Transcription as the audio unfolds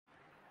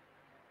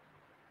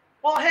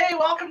Well, hey,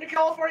 welcome to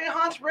California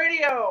Haunts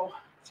Radio.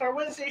 It's our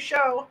Wednesday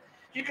show.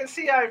 You can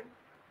see I've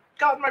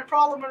gotten my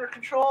problem under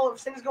control of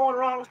things going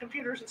wrong with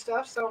computers and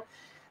stuff, so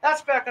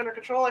that's back under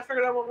control. I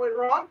figured out what went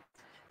wrong.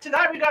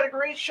 Tonight we got a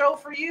great show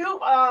for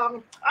you.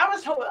 I'm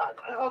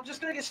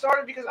just going to get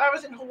started because I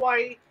was in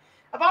Hawaii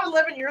about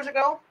 11 years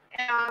ago,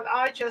 and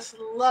I just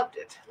loved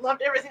it.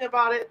 Loved everything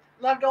about it.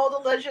 Loved all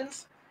the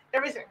legends,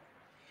 everything.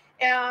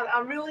 And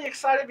I'm really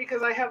excited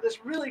because I have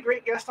this really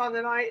great guest on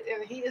tonight,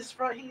 and he is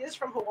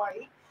from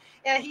Hawaii.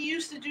 And he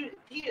used to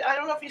I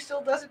don't know if he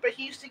still does it, but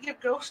he used to give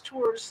ghost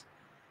tours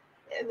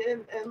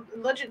and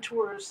legend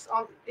tours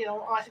on,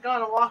 I think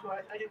on Oahu,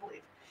 I do believe.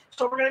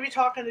 So we're going to be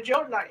talking to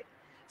Joe tonight.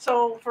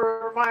 So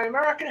for my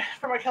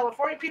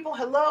California people,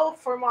 hello.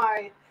 For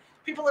my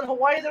people in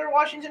Hawaii that are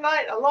watching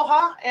tonight,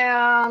 aloha.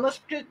 And let's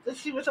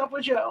see what's up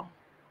with Joe.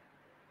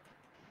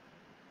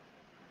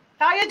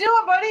 How you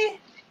doing, buddy?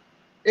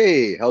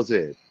 Hey, how's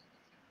it?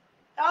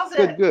 How's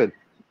it? Good.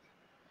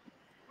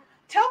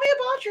 Tell me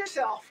about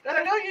yourself. And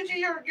I know you do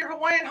your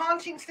Hawaiian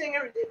hauntings thing,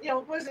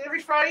 every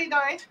Friday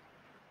night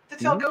to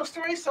tell ghost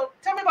stories. So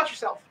tell me about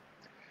yourself.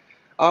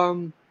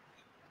 I'm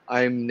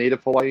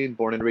native Hawaiian,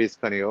 born and raised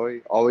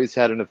Kaneohe. Always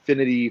had an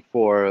affinity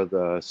for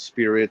the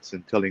spirits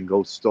and telling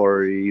ghost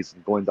stories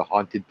and going to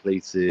haunted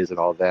places and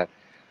all that.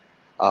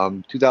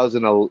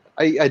 2000,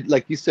 I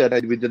like you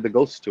said, we did the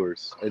ghost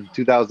tours in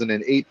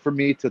 2008 for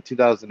me to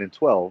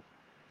 2012,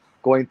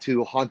 going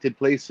to haunted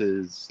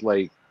places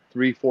like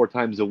 3-4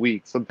 times a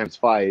week, sometimes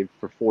 5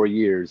 for 4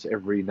 years,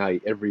 every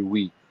night, every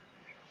week.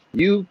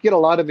 You get a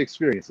lot of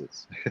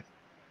experiences.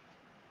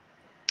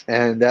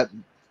 And that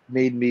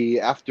made me,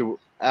 after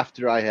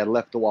I had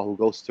left Oahu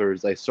Ghost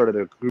Tours, I started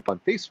a group on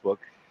Facebook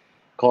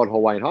called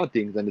Hawaiian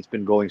Hauntings, and it's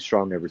been going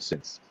strong ever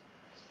since.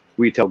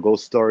 We tell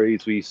ghost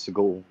stories. We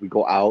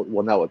go out,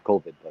 well, not with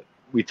COVID, but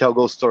we tell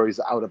ghost stories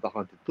out at the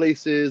haunted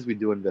places. We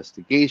do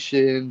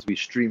investigations. We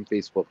stream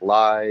Facebook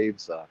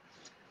Lives.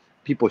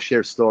 People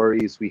share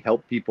stories. We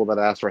help people that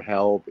ask for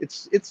help.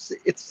 It's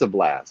a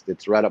blast.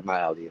 It's right up my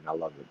alley, and I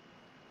love it.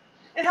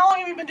 And how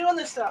long have you been doing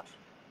this stuff?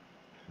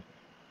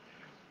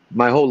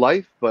 My whole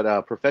life,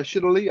 but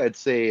professionally, I'd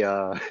say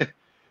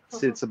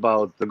since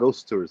about the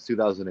ghost tours,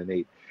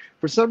 2008.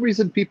 For some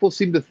reason, people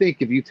seem to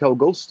think if you tell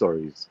ghost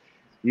stories,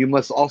 you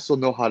must also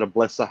know how to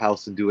bless a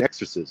house and do an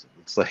exorcism.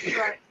 It's like,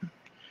 right.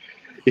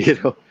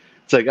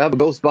 It's like, I have a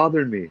ghost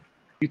bothering me.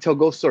 You tell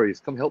ghost stories,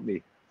 come help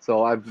me.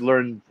 So I've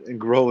learned and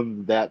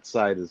grown that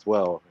side as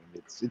well.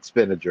 And it's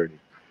been a journey.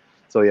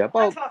 So yeah,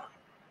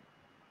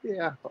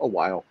 a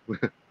while.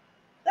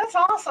 That's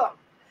awesome.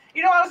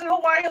 I was in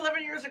Hawaii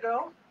 11 years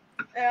ago,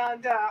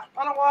 and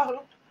on Oahu,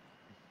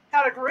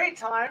 had a great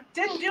time.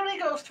 Didn't do any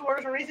ghost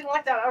tours or anything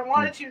like that. I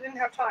wanted to, didn't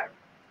have time.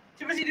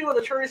 Too busy doing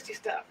the touristy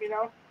stuff,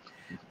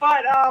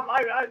 But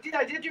I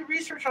did do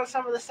research on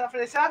some of this stuff,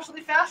 and it's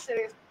absolutely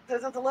fascinating.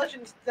 The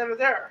legends that are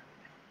there.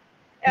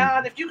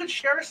 And if you could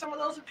share some of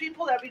those with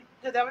people, that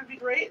would be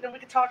great. And then we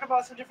could talk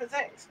about some different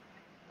things.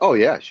 Oh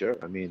yeah, sure.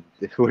 I mean,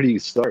 where do you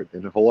start?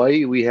 In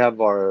Hawaii, we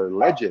have our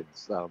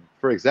legends.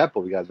 For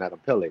example, we got Madame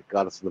Pele,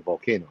 goddess of the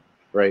volcano,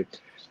 right?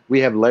 We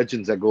have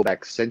legends that go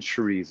back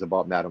centuries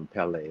about Madame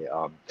Pele,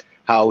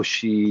 how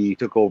she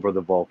took over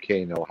the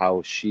volcano,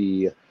 how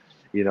she,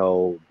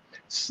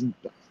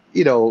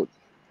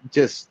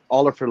 just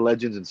all of her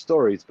legends and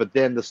stories. But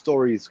then the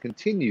stories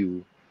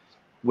continue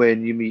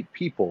when you meet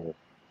people,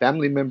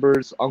 family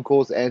members,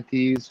 uncles,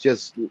 aunties,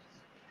 just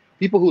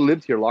people who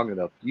lived here long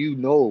enough.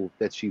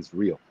 That she's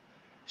real.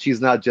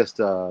 She's not just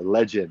a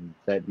legend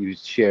that you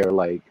share,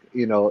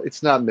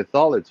 it's not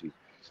mythology,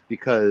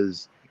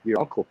 because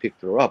your uncle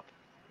picked her up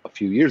a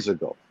few years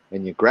ago,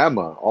 and your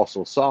grandma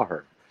also saw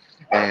her.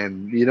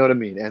 And you know what I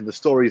mean? And the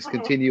stories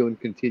continue and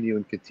continue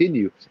and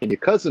continue. And your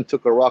cousin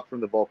took a rock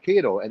from the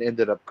volcano and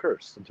ended up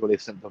cursed until they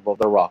sent the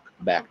rock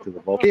back to the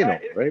volcano,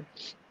 right?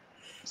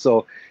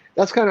 So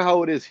that's kind of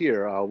how it is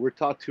here. We're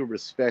taught to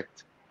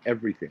respect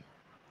everything,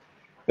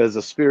 because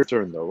the spirits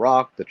are in the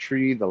rock, the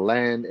tree, the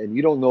land, and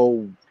we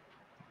don't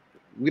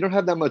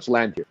have that much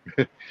land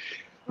here.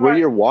 Where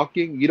you're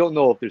walking, you don't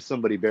know if there's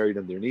somebody buried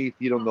underneath.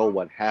 You don't know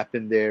what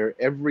happened there.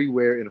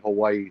 Everywhere in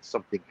Hawaii,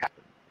 something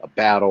happened. A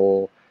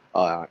battle,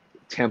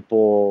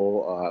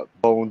 temple,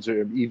 bones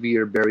are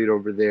buried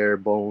over there,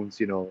 bones,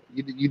 you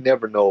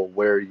never know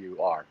where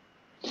you are.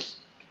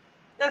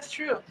 That's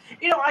true.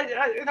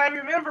 I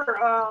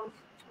remember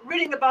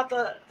reading about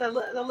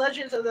the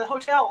legends of the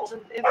hotels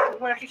in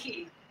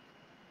Waikiki,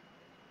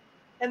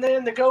 and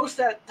then the ghosts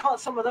that haunt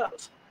some of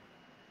those.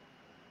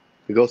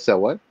 The ghosts that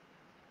what?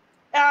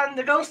 And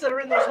the ghosts that are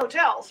in those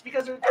hotels,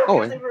 because they were,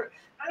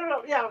 I don't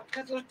know,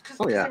 because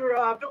they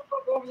were built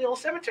over the old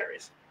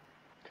cemeteries.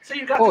 So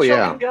you've got the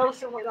choking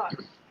ghosts and whatnot.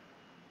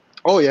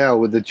 Oh yeah,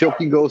 well, the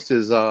choking ghost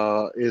is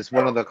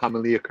one of the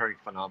commonly occurring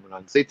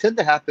phenomena. They tend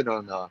to happen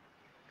on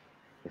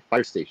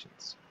fire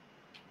stations.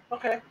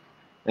 Okay.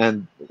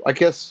 And I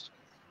guess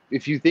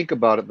if you think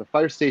about it, the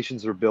fire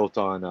stations were built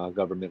on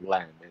government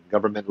land, and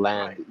government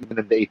land, even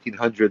in the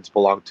 1800s,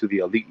 belonged to the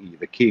elite,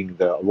 the king,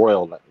 the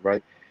royal,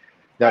 right?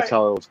 That's Right.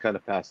 how it was kind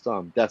of passed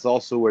on. That's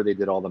also where they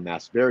did all the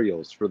mass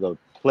burials for the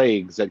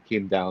plagues that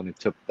came down and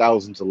took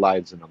thousands of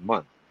lives in a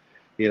month.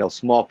 You know,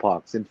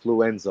 smallpox,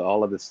 influenza,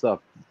 all of this stuff.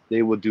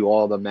 They would do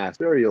all the mass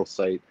burial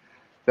site.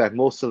 In fact,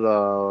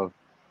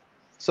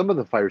 some of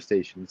the fire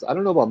stations, I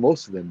don't know about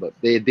most of them, but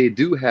they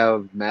do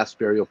have mass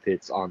burial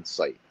pits on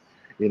site.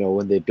 You know,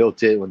 when they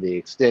built it, when they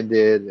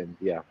extended, and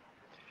yeah.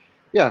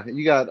 Yeah,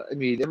 you got, I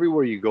mean,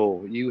 everywhere you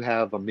go, you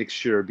have a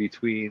mixture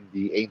between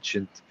the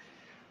ancient,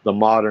 the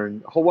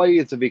modern. Hawaii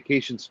is a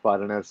vacation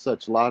spot, and as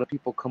such, a lot of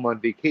people come on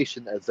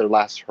vacation as their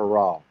last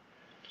hurrah.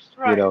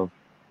 You Right. know,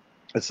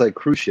 it's like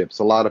cruise ships.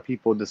 A lot of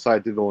people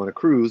decide to go on a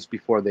cruise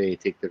before they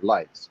take their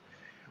lives.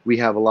 We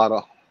have a lot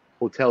of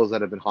hotels that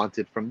have been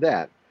haunted from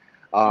that.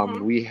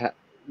 Mm-hmm.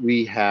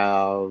 We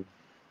have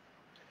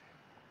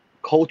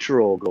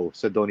cultural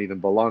ghosts that don't even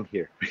belong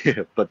here,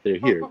 but they're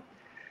here.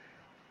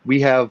 We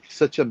have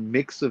such a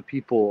mix of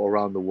people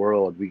around the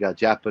world. We got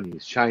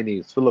Japanese,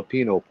 Chinese,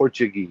 Filipino,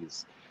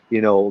 Portuguese.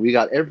 You know, we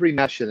got every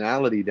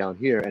nationality down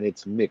here, and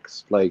it's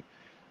mixed. Like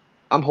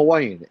I'm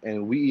Hawaiian,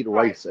 and we eat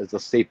Right. rice as a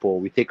staple.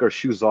 We take our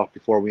shoes off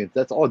before we.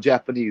 That's all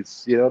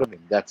Japanese. You know what I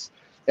mean? That's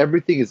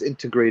everything is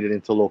integrated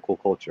into local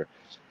culture,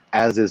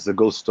 as is the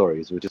ghost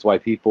stories, which is why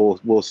people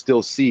will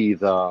still see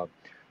the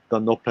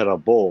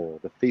nopera bowl,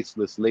 the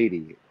faceless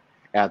lady,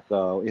 at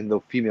the in the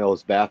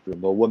female's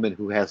bathroom, a woman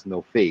who has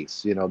no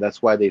face. You know,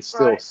 that's why they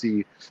still Right.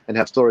 see and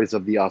have stories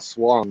of the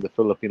aswang, the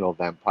Filipino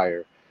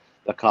vampire,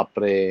 the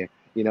capre,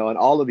 you know, and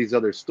all of these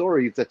other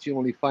stories that you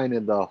only find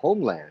in the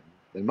homeland,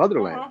 the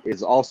motherland, Mm-hmm.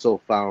 is also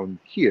found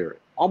here,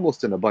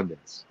 almost in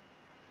abundance.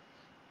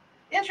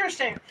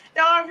 Interesting.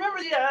 Now I remember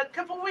a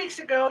couple of weeks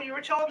ago you were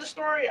telling the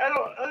story. I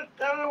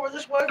don't know where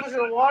this was. Was it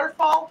a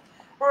waterfall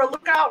or a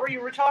lookout where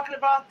you were talking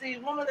about the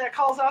woman that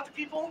calls out to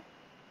people,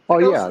 the Oh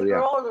ghost yeah, of the yeah.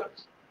 girl?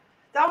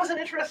 That was an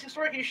interesting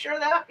story. Can you share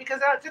that?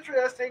 Because that's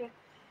interesting.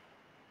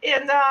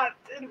 In that,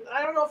 and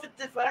I don't know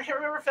if I can't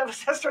remember if that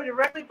was that story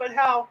directly, but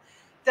how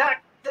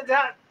that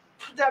that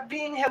that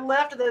being had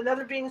left and then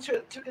another being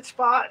took its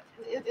spot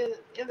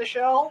in the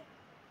shell,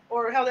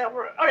 or how that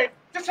worked. Okay,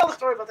 just tell the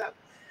story about that.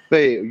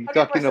 Wait, you I'll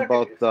get talking myself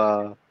about confused.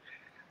 the?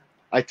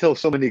 I tell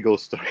so many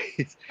ghost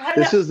stories. I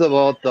know. This is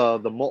about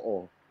the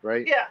mo'o,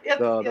 right? Yeah. Yeah.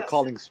 The Yes.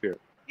 calling spirit.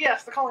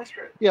 Yes. The calling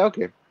spirit. Yeah,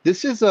 okay.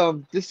 This is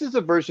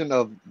a version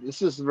of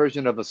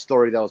a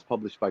story that was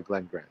published by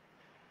Glenn Grant.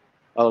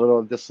 A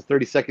little just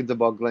 30 seconds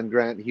about Glenn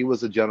Grant. He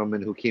was a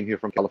gentleman who came here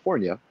from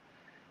California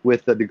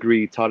with a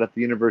degree, taught at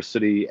the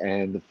university,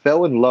 and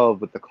fell in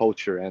love with the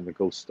culture and the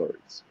ghost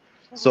stories.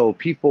 Mm-hmm. So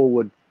people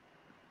would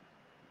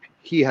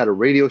he had a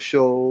radio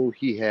show,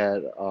 he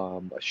had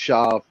a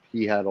shop,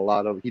 he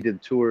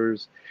did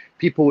tours.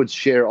 People would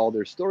share all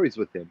their stories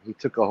with him. He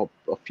took a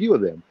few of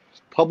them,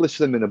 published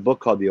them in a book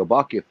called the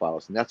Obake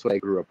Files, and that's what I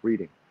grew up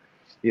reading.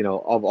 You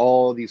know, of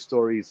all these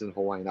stories in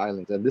Hawaiian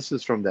Islands, and this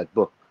is from that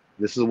book.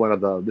 This is one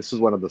of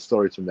the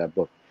stories from that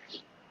book.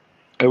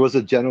 There was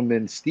a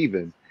gentleman,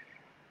 Stephen,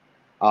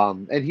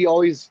 and he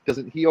always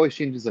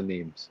changes the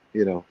names,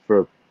 you know,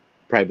 for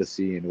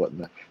privacy and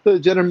whatnot. Sure.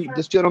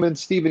 This gentleman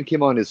Stephen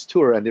came on his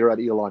tour, and they were at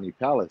Iolani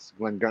Palace.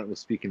 Glenn Grant was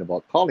speaking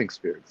about calling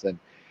spirits, and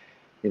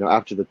you know,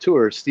 after the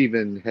tour,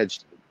 Stephen had,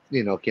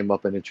 you know, came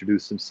up and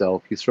introduced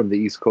himself. He's from the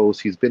East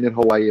Coast. He's been in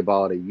Hawaii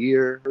about a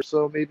year or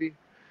so, maybe,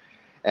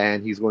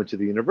 and he's going to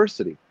the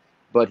university.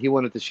 But he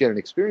wanted to share an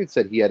experience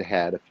that he had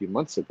had a few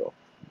months ago,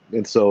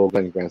 and so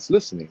Glenn Grant's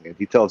listening, and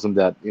he tells him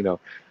that, you know,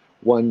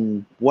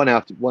 one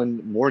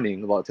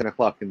morning about 10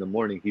 o'clock in the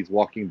morning, he's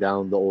walking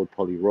down the old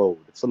Pali Road.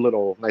 It's a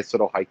nice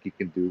little hike you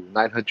can do,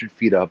 900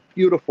 feet up,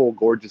 beautiful,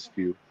 gorgeous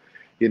view,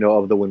 you know,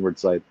 of the windward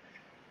side.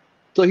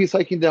 So he's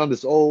hiking down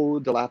this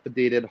old,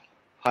 dilapidated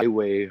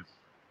highway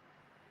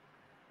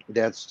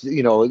that's,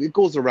 you know, it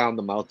goes around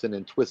the mountain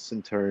and twists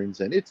and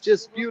turns, and it's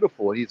just Mm-hmm.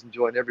 beautiful, and he's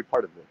enjoying every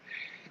part of it.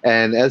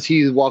 And as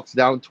he walks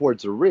down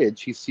towards a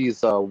ridge, he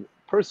sees a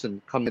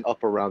person coming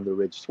up around the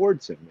ridge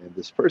towards him. And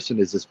this person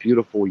is this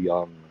beautiful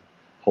young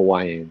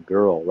Hawaiian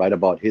girl, right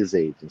about his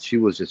age. And she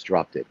was just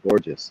drop dead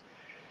gorgeous.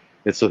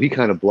 And so he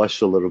kind of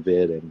blushed a little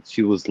bit, and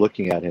she was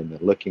looking at him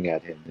and looking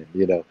at him. And,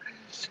 you know,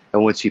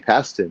 and when she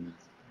passed him,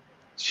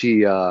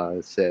 she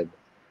said,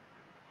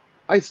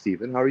 "Hi,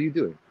 Stephen, how are you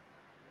doing?"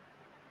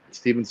 And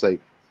Stephen's like,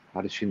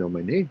 "How does she know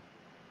my name?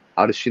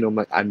 How does she know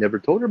my, I've never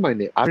told her my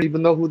name. I don't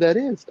even know who that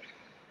is."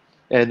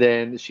 And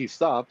then she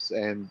stops,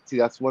 and see,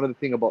 that's one of the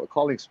thing about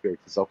calling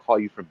spirits is they'll call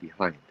you from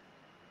behind.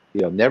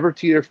 You know, never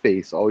to your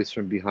face, always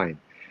from behind.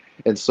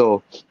 And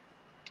so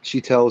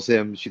she tells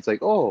him, she's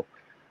like, "Oh,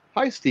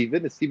 hi,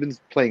 Stephen." And Stephen's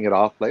playing it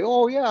off like,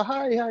 "Oh yeah,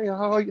 hi,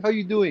 how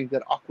you doing?"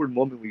 That awkward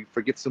moment where you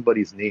forget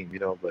somebody's name, you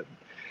know. But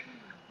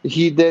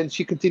she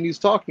continues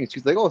talking.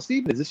 She's like, "Oh,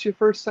 Stephen, is this your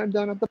first time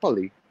down at the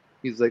Pali?"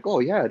 He's like, "Oh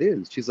yeah, it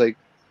is." She's like,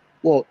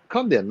 "Well,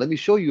 come then, let me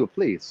show you a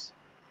place.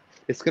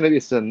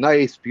 It's a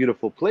nice,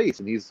 beautiful place."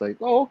 And he's like,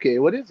 "Oh, okay,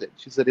 what is it?"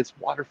 She said, "It's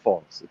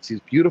waterfalls. It's these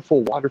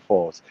beautiful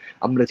waterfalls.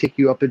 I'm gonna take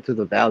you up into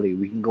the valley.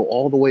 We can go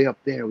all the way up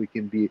there. We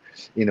can be,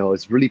 you know,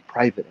 it's really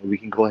private, and we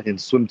can go ahead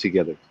and swim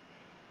together."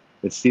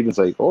 And Steven's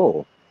like,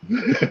 "Oh."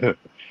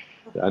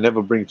 I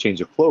never bring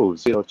change of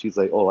clothes. You know, she's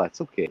like, oh,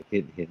 that's okay.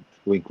 Hint, hint,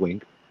 wink,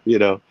 wink. You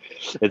know,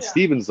 and Yeah.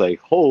 Steven's like,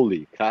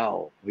 holy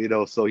cow. You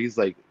know, so he's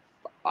like,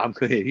 I'm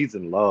good. He's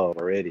in love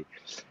already,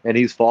 and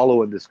he's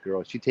following this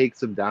girl. She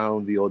takes him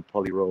down the old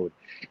Pully Road,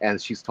 and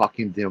she's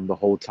talking to him the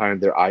whole time.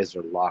 Their eyes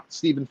are locked.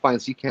 Steven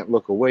finds he can't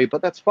look away,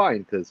 but that's fine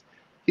because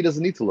he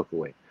doesn't need to look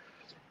away.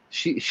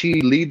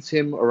 She leads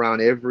him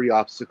around every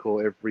obstacle,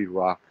 every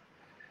rock.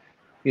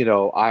 You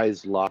know,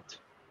 eyes locked.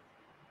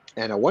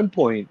 And at one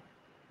point,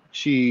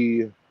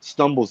 she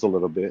stumbles a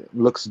little bit,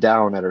 looks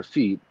down at her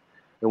feet,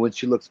 and when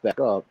she looks back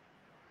up,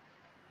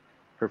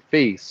 her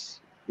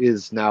face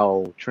is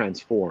now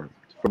transformed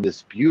from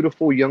this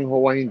beautiful young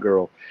Hawaiian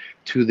girl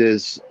to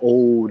this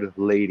old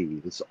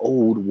lady, this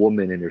old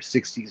woman in her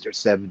 60s or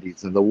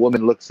 70s. And the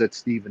woman looks at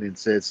Stephen and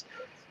says,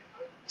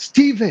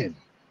 Stephen,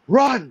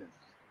 run!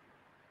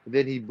 And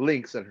then he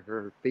blinks and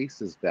her face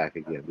is back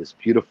again, this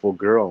beautiful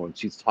girl, and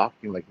she's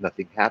talking like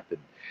nothing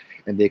happened.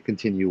 And they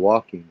continue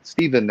walking.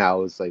 Stephen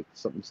now is like,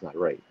 something's not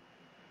right.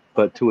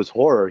 But to his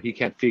horror, he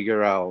can't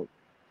figure out,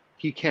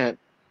 he can't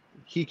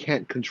he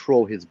can't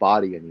control his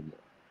body anymore.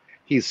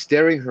 He's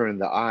staring her in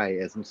the eye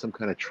as in some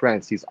kind of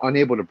trance. He's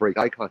unable to break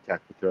eye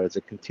contact with her as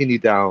they continue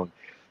down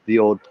the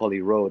old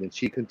Pully Road. And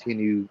she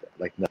continued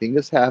like nothing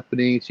is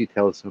happening. She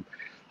tells him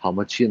how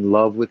much she's in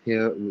love with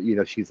him. You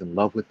know, she's in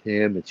love with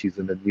him and she's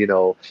in the, you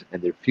know,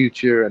 and their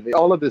future and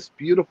all of this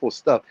beautiful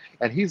stuff.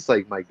 And he's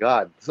like, my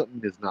God,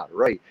 something is not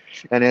right.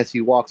 And as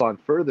he walks on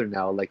further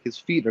now, like his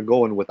feet are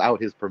going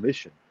without his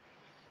permission.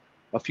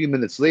 A few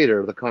minutes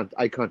later, the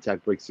eye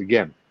contact breaks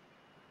again.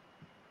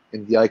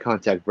 And the eye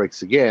contact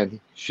breaks again.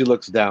 She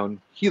looks down.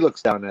 He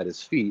looks down at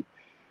his feet.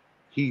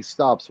 He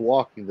stops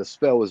walking. The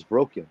spell is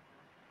broken.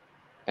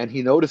 And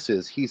he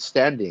notices he's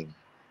standing.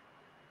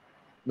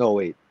 No,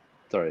 wait.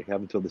 Sorry, I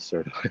haven't told this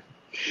story.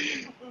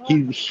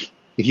 he,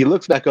 he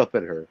looks back up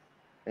at her,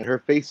 and her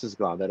face is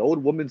gone. That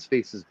old woman's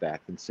face is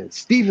back and says,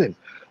 Stephen,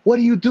 what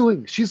are you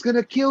doing? She's going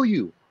to kill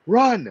you.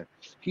 Run.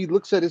 He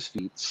looks at his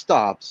feet,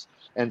 stops,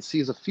 and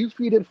sees a few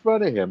feet in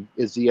front of him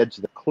is the edge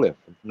of the cliff.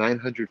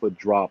 900-foot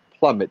drop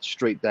plummets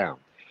straight down.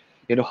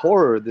 In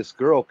horror, this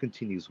girl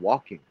continues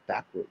walking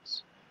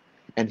backwards.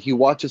 And he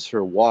watches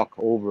her walk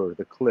over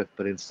the cliff,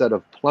 but instead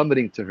of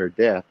plummeting to her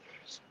death,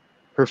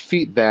 her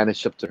feet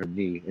vanish up to her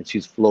knee, and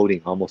she's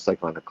floating almost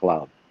like on a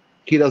cloud.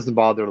 He doesn't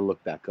bother to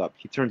look back up.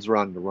 He turns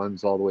around and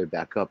runs all the way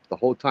back up. The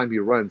whole time he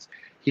runs,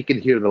 he can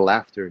hear the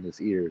laughter in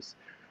his ears.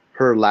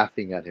 Her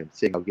laughing at him,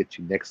 saying, I'll get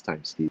you next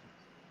time, Steve.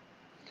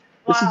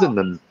 Wow. This is in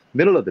the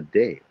middle of the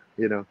day,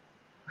 you know?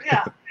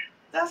 Yeah,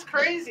 that's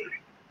crazy.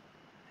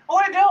 Oh,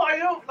 I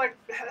know. Like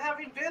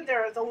having been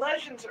there, the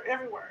legends are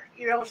everywhere.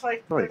 You know, it's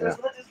like there's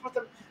legends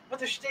with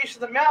the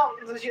station, the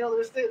mountains. You know,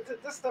 there's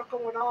this stuff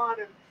going on,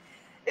 and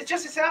it's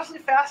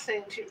absolutely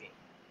fascinating to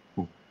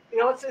me. You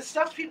know, it's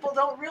stuff people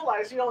don't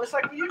realize. You know, it's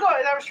like when you go,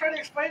 and I was trying to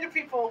explain to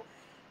people,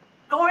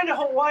 going to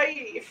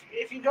Hawaii,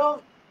 if you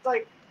go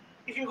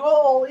if you go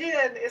all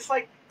in, it's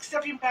like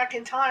stepping back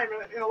in time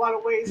in a lot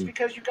of ways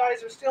because you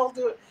guys are still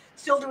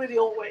doing the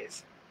old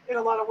ways in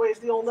a lot of ways,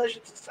 the old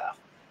legends and stuff,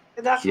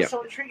 and that's what's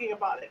so intriguing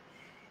about it.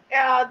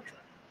 And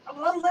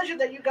one legend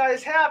that you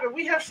guys have, and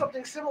we have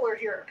something similar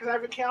here because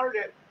I've encountered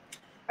it.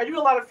 I do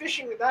a lot of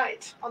fishing at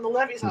night on the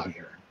levees out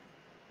here,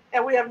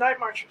 and we have night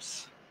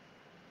marchers.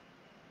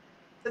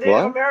 The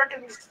Native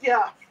Americans, we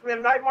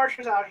have night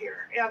marchers out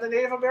here, and the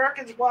Native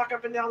Americans walk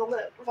up and down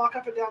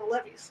the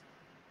levees.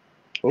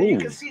 And you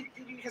can see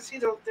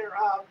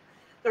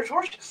their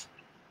torches.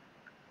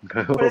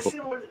 But it's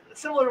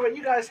similar to what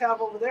you guys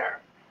have over there.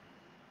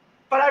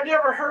 But I've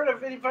never heard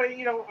of anybody,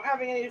 you know,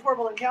 having any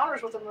horrible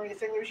encounters with them or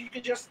anything. You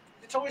could just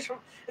it's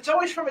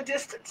always from a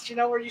distance, you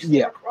know, where you see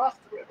them across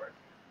the river.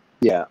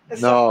 Yeah.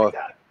 No. Like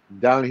that.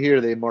 Down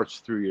here, they march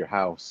through your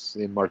house.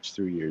 They march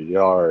through your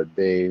yard.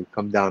 They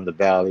come down the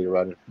valley,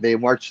 run. They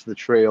march the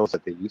trails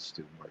that they used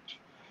to march.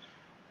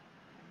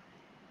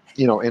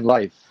 You know, in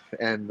life.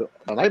 And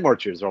the night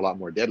marchers are a lot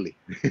more deadly.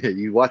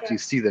 You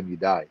see them, you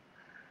die.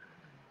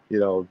 You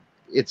know,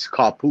 it's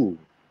kapu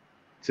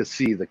to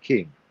see the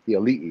king, the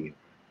ali'i,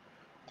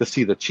 to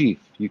see the chief.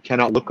 You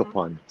cannot look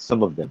upon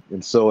some of them.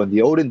 And so in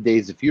the olden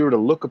days, if you were to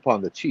look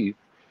upon the chief,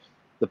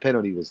 the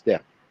penalty was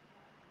death.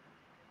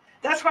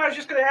 That's why I was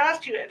just going to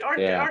ask you.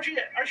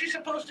 Aren't you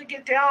supposed to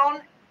get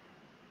down,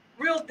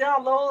 real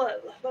down low,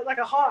 like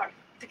a hog,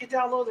 to get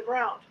down low to the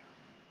ground?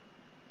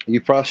 You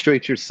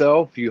prostrate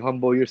yourself, you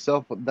humble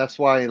yourself. That's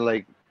why,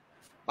 like,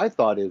 my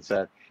thought is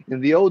that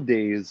in the old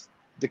days,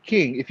 the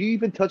king, if you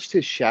even touched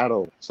his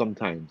shadow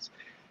sometimes,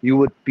 you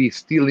would be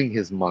stealing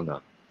his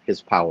mana,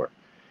 his power,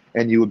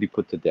 and you would be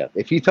put to death.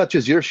 If he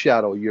touches your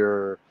shadow,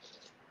 you're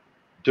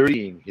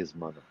dirtying his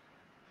mana.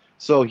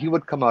 So he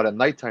would come out at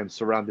nighttime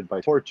surrounded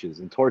by torches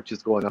and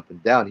torches going up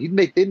and down.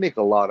 They'd make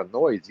a lot of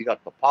noise. You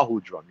got the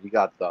pahu drum, you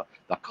got the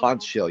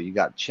conch shell, you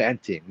got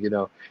chanting, you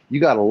know,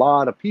 you got a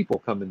lot of people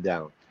coming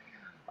down.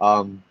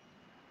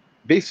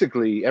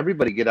 Basically,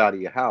 everybody get out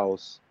of your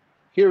house.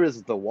 Here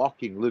is the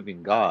walking,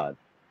 living God.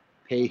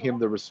 Pay him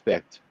the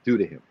respect due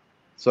to him.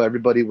 So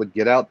everybody would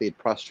get out. They'd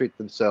prostrate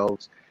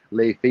themselves.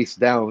 lay face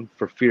down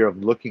for fear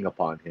of looking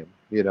upon him,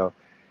 you know.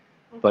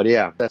 But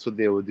yeah, that's what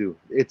they would do.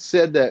 It's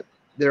said that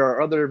there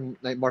are other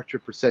night marcher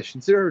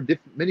processions. There are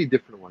many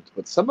different ones,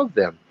 but some of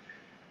them,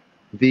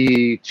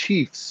 the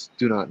chiefs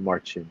do not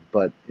march in,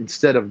 but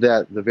instead of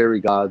that, the very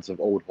gods of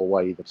old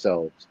Hawaii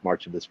themselves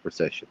march in this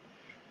procession.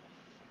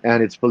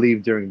 And it's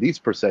believed during these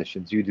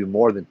processions, you do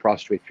more than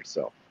prostrate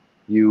yourself.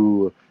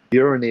 You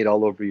urinate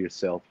all over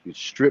yourself, you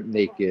strip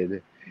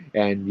naked,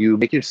 and you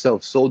make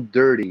yourself so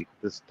dirty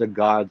that the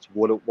gods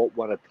won't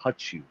want to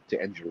touch you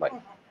to end your life.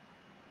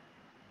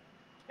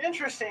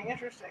 Interesting,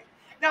 interesting.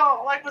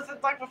 Now, like with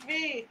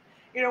me,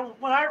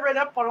 when I read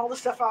up on all this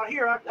stuff out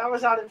here, I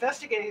was out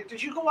investigating it.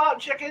 Did you go out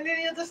and check into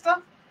any of this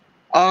stuff?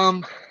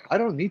 Um, I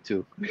don't need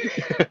to.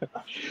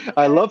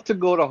 I Okay, love to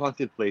go to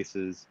haunted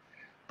places,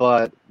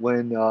 but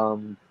when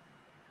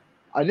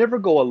I never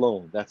go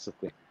alone. That's the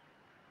thing.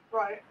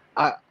 right.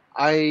 I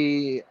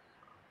I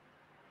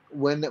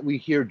when we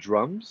hear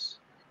drums,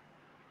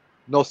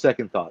 no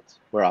second thoughts.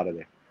 We're out of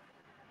there.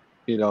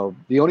 You know,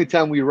 the only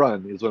time we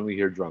run is when we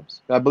hear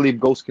drums. I believe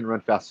ghosts can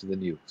run faster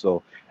than you,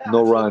 so Yeah,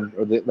 no run,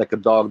 absolutely. or like a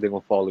dog, they're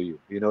gonna follow you.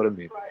 You know what I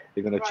mean? Right,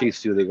 They're gonna right,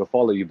 chase you, they're gonna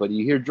follow you. But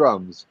you hear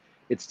drums,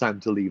 it's time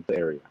to leave the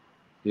area.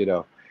 You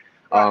know,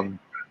 right. um,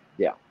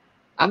 yeah.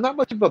 I'm not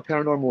much of a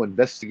paranormal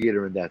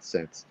investigator in that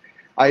sense.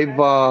 Okay.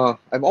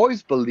 I've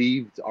always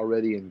believed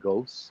already in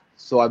ghosts,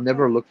 so I've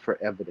never Mhm. looked for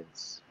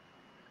evidence.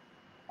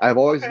 I've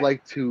always Okay.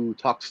 liked to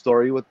talk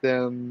story with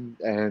them,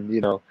 and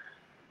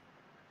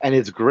and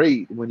it's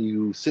great when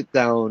you sit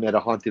down at a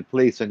haunted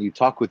place and you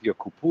talk with your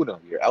kupuna,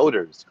 your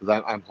elders,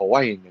 because I'm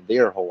Hawaiian and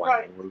they're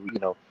Hawaiian,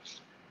 Right.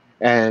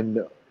 and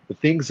the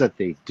things that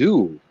they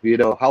do,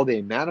 how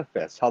they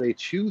manifest, how they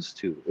choose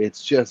to.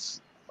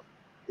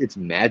 It's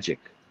magic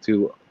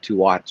to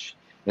watch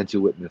and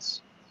to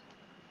witness.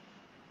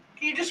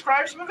 Can you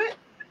describe some of it?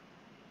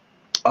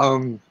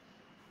 Um,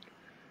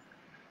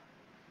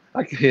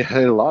 I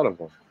had a lot of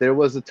them. There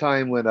was a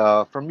time when,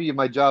 for me,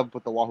 my job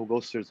with the Wahoo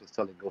Ghosters was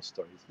telling ghost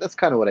stories. That's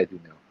kind of what I do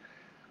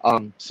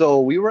now. So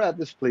we were at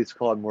this place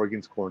called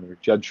Morgan's Corner,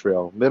 Judd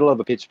Trail, middle of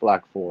a pitch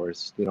black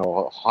forest,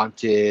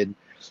 haunted.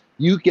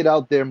 You get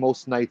out there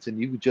most nights and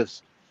you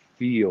just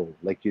feel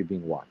like you're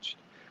being watched.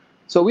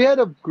 So we had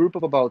a group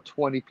of about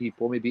 20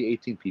 people, maybe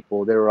 18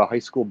 people. They were a high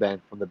school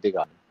band from the Big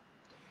Island.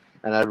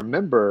 And I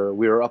remember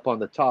we were up on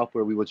the top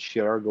where we would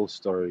share our ghost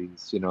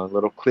stories, a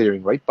little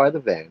clearing right by the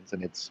vans,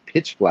 and it's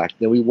pitch black.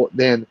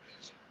 Then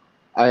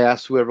I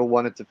asked whoever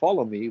wanted to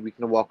follow me. We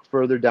can walk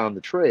further down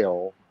the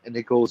trail, and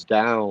it goes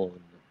down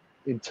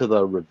into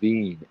the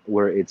ravine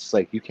where it's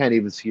like you can't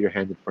even see your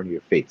hand in front of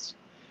your face.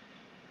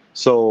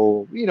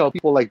 So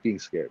people like being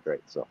scared,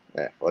 right? So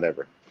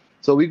whatever.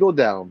 So we go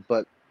down,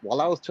 but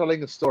while I was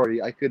telling a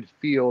story, I could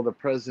feel the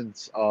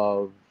presence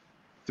of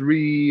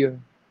three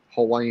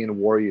Hawaiian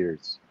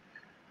warriors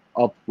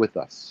up with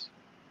us.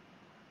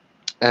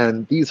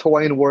 And these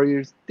Hawaiian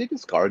warriors, they're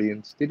just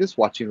guardians. They're just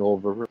watching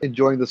over,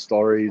 enjoying the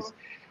stories.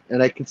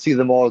 And I can see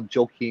them all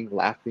joking,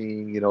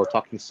 laughing,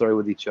 talking story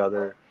with each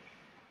other.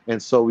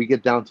 And so we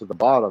get down to the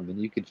bottom,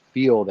 and you can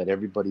feel that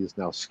everybody is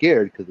now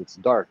scared because it's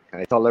dark.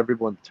 And I tell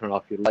everyone to turn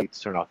off your lights,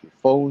 turn off your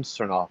phones,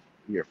 turn off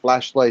your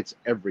flashlights,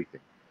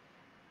 everything.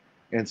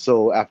 And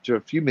so after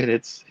a few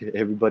minutes,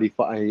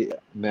 I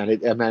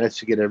managed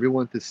to get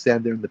everyone to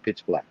stand there in the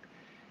pitch black.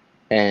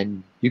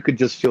 And you could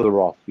just feel the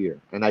raw fear.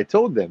 And I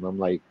told them, I'm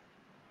like,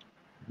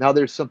 now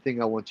there's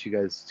something I want you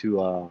guys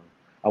to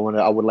I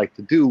would like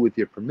to do with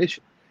your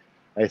permission.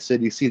 I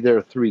said, you see, there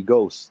are three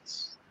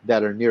ghosts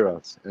that are near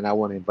us, and I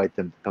want to invite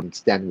them to come and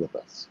stand with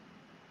us.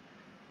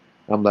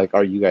 I'm like,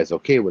 are you guys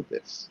okay with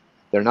this?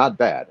 They're not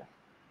bad.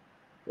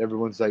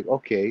 Everyone's like,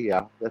 okay,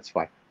 yeah, that's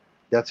fine.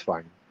 That's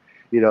fine.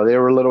 They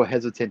were a little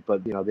hesitant,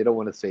 but they don't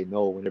want to say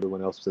no when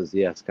everyone else says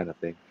yes, kind of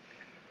thing.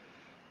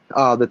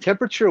 The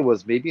temperature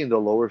was maybe in the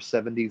lower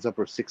 70s,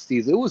 upper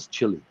 60s. It was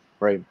chilly,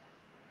 right?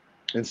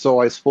 And so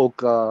I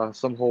spoke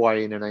some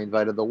Hawaiian, and I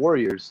invited the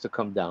warriors to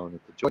come down and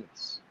to join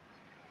us.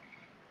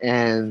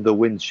 And the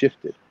wind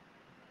shifted.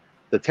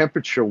 The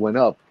temperature went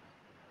up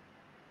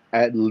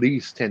at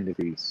least 10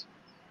 degrees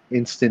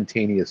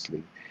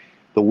instantaneously.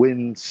 The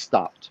wind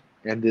stopped,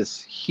 and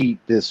this heat,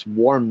 this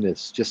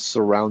warmness just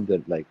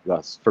surrounded like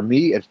us. For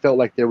me, it felt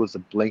like there was a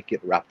blanket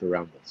wrapped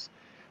around us,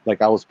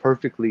 like I was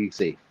perfectly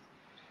safe.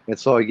 And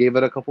so I gave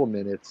it a couple of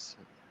minutes,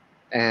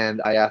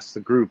 and I asked the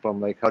group,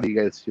 I'm like, how do you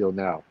guys feel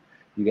now?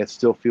 You guys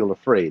still feel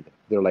afraid?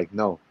 They're like,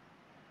 no.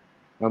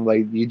 I'm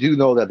like, you do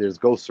know that there's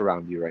ghosts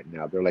around you right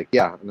now? They're like,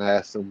 yeah. And I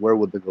asked them, where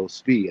would the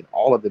ghosts be? And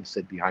all of them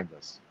said, behind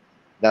us.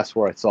 That's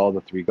where I saw the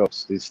three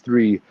ghosts. These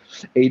three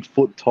 8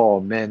 foot tall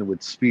men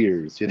with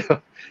spears,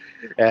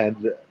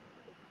 and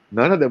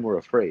none of them were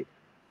afraid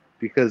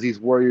because these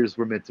warriors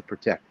were meant to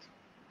protect.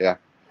 Yeah,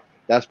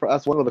 that's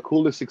one of the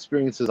coolest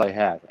experiences I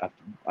had.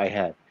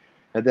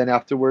 And then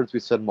afterwards, we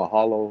said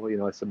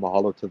mahalo. I said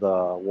mahalo to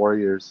the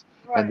warriors,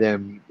 and Right.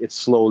 then it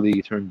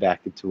slowly turned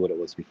back into what it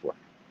was before.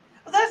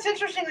 Well, that's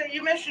interesting that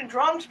you mentioned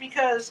drums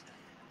because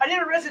I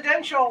did a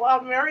residential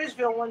out in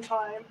Marysville one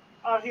time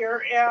out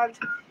here, and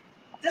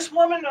This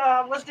woman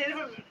was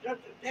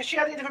she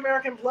had Native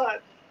American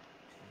blood.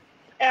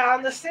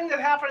 And this thing that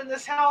happened in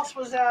this house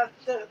was that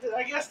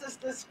I guess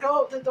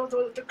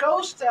the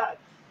ghost that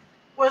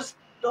was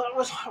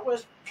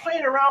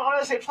playing around. I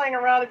don't say playing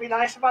around to be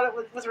nice about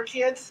it with her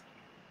kids.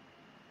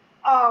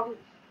 Um,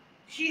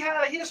 he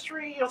had a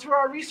history, through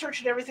our research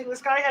and everything.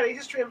 This guy had a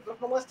history of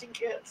molesting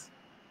kids.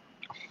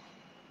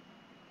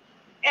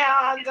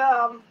 And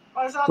I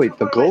was out Wait,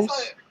 to the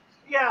ghost?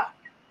 Yeah,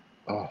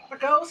 Oh. the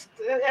ghost.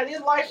 And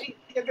in life, he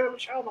had been a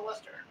child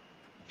molester.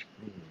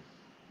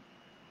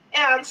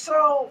 And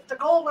so the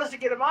goal was to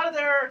get him out of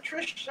there.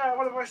 Trish,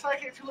 one of my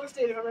psychics who looks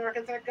Native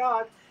American, thank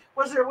God,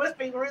 was there with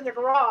me. We were in the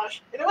garage.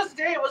 And it was a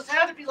day, it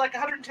had to be like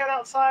 110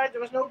 outside.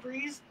 There was no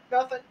breeze,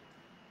 nothing.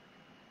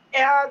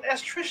 And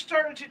as Trish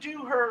started to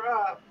do her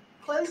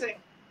cleansing,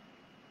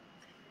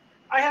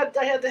 I had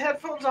the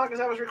headphones on because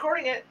I was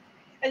recording it,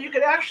 and you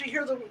could actually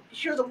hear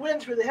the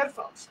wind through the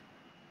headphones.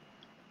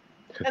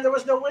 And there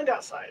was no wind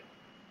outside.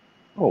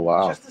 Oh,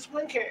 wow. Just this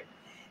wind came.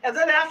 And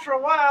then after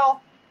a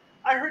while,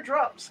 I heard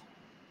drums.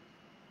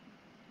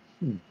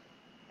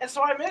 And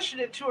so I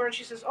mentioned it to her, and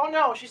she says, "Oh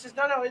no!" She says,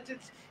 "No,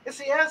 it's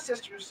the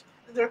ancestors.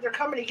 They're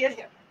coming to get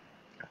him."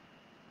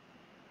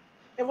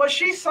 And what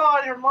she saw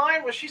in her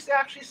mind was she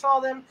actually saw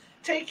them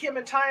take him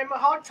and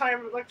hog tie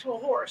him like to a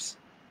horse,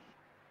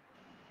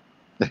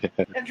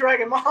 and drag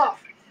him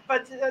off.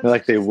 But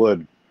like they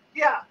would.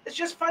 Yeah, it's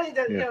just funny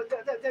that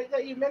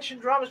that you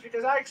mentioned drums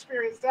because I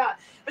experienced that.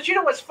 But you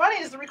know what's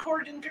funny is the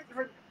recorder didn't pick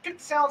the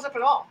sounds up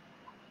at all,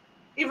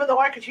 even though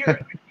I could hear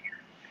it.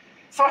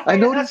 So I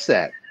noticed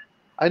that.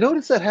 I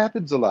noticed that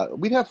happens a lot.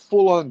 We'd have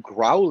full-on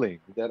growling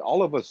that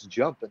all of us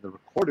jump, and the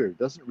recorder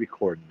doesn't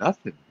record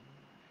nothing.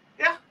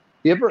 Yeah.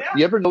 You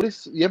ever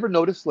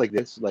notice like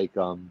this? Like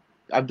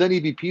I've done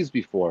EVPs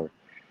before,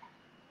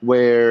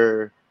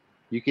 where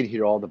you can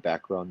hear all the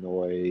background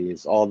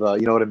noise, all the,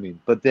 you know what I mean.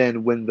 But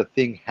then when the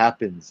thing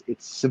happens,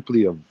 it's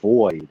simply a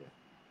void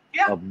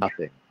of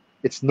nothing.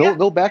 It's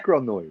no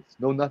background noise,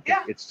 no nothing.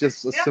 Yeah. It's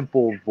just a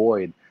simple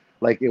void,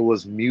 like it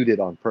was muted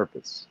on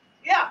purpose.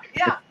 Yeah.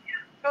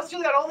 Go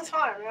through that all the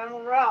time, man.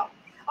 When we're out.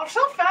 I'm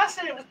so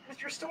fascinated with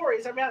your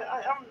stories. I mean,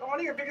 I'm one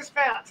of your biggest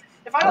fans.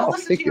 If I don't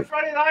listen to you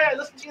Friday night, I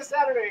listen to you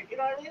Saturday. You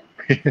know what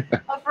I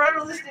mean? I'm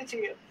forever listening to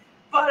you.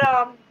 But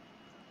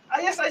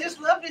I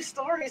just love these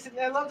stories, and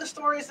I love the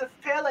stories of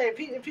Pele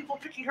and people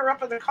picking her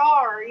up in the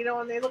car,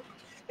 and they look,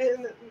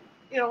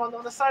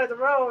 on the side of the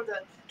road,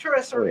 the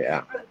tourists, or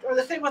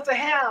the thing with the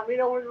ham,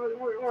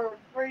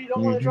 where you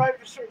don't want to drive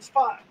to a certain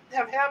spot,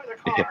 have ham in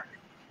the car,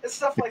 and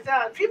stuff like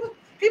that. People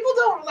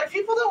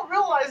don't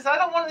realize. I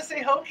don't want to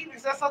say hokey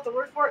because that's not the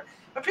word for it.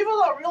 But people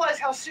don't realize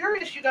how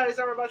serious you guys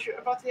are about your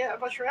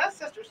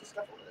ancestors and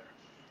stuff over there.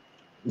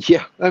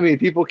 Yeah, I mean,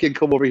 people can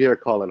come over here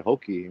and call it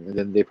hokey, and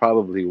then they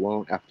probably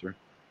won't after.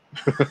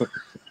 But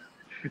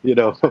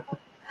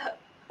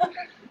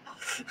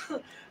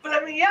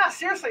I mean, yeah,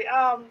 seriously.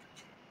 Tell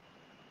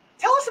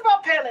us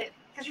about Pele,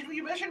 because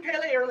you mentioned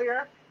Pele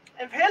earlier,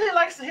 and Pele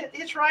likes to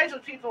hitch rides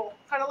with people,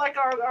 kind of like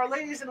our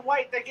ladies in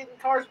white that get in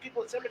cars with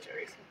people at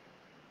cemeteries.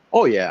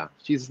 Oh yeah,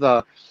 she's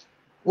the.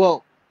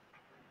 Well,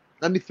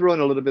 let me throw in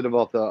a little bit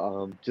about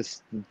the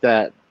just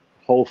that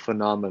whole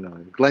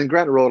phenomenon. Glenn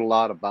Grant wrote a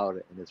lot about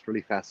it, and it's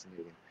really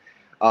fascinating.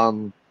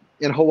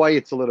 In Hawaii,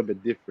 it's a little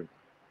bit different.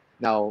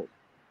 Now,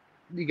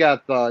 you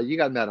got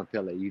Madame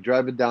Pele. You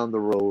drive it down the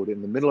road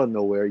in the middle of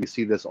nowhere. You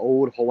see this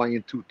old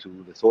Hawaiian tutu,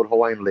 this old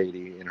Hawaiian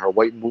lady in her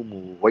white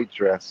muumuu, white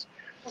dress.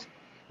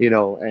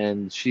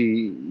 And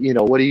she,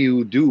 what do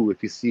you do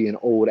if you see an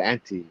old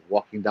auntie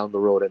walking down the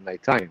road at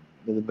nighttime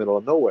in the middle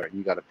of nowhere?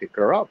 You got to pick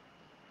her up,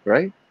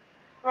 right?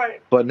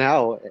 Right. But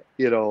now,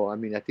 I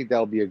mean, I think that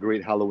would be a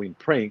great Halloween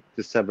prank,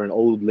 just have an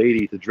old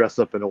lady to dress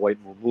up in a white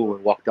muumuu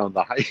and walk down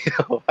the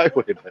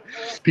highway.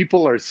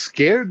 People are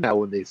scared now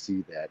when they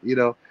see that,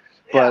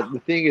 But the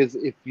thing is,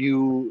 if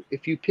you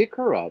pick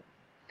her up,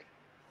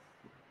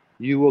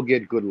 you will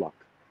get good luck.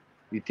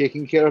 You're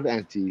taking care of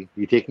Auntie,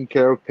 you're taking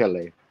care of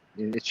Pele,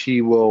 and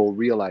she will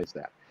realize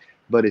that.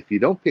 But if you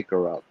don't pick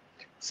her up,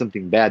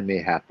 something bad may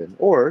happen,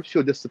 or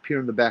she'll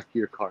disappear in the back of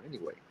your car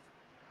anyway.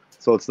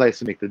 So it's nice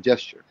to make the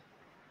gesture.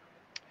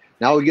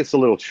 Now it gets a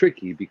little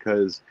tricky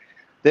because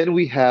then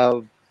we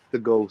have the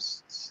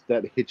ghosts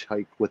that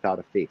hitchhike without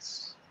a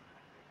face.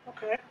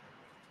 Okay.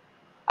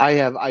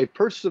 I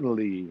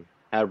personally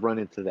have run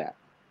into that.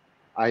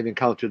 I've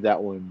encountered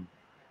that one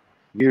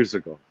years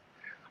ago.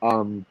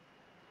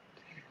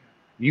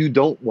 You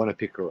don't want to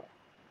pick her up,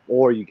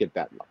 or you get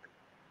bad luck.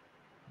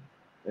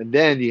 And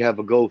then you have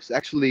a ghost.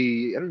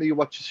 Actually, I don't know, you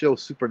watch the show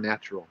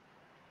Supernatural.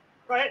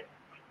 Right.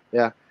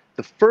 Yeah.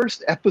 The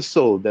first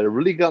episode that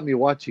really got me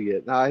watching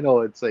it, now I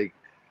know it's like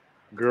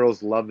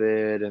girls love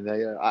it, and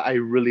I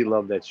really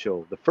love that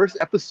show. The first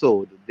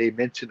episode, they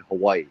mentioned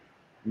Hawaii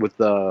with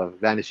the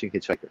vanishing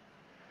hitchhiker.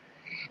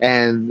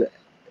 And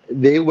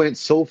they went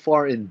so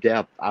far in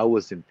depth, I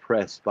was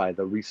impressed by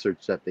the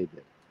research that they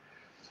did.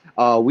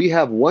 We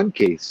have one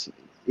case.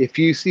 If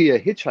you see a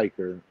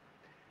hitchhiker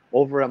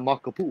over at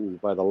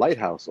Makapu'u by the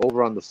lighthouse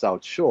over on the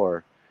South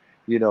Shore,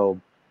 you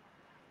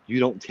you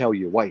don't tell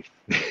your wife.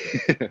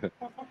 Okay.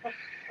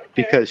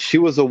 Because she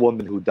was a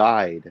woman who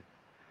died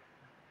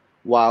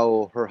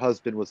while her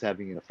husband was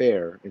having an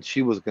affair, and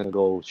she was gonna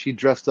go. She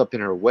dressed up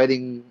in her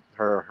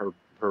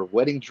her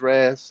wedding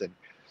dress, and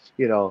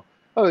you know,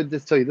 I would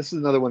just tell you, this is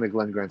another one of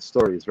Glenn Grant's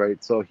stories,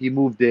 right? So he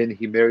moved in,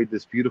 he married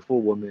this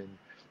beautiful woman,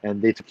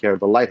 and they took care of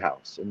the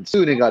lighthouse. And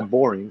soon it got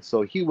boring,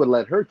 so he would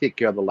let her take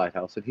care of the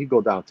lighthouse, and he'd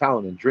go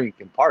downtown and drink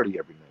and party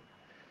every night.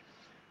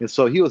 And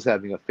so he was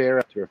having affair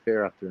after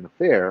affair after an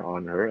affair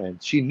on her,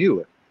 and she knew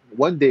it.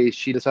 One day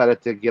she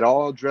decided to get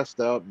all dressed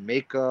up,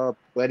 makeup,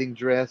 wedding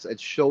dress, and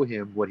show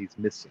him what he's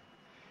missing.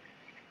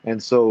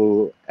 And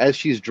so as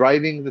she's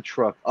driving the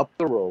truck up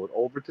the road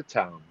over to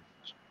town,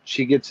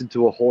 she gets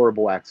into a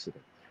horrible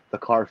accident. The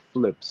car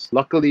flips.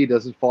 Luckily, it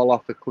doesn't fall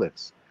off the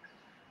cliffs.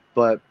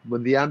 But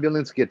when the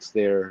ambulance gets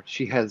there,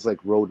 she has like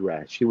road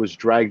rash. She was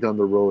dragged on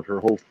the road. Her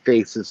whole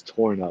face is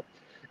torn up.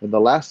 And the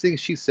last thing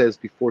she says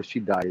before she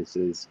dies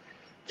is,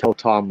 "Tell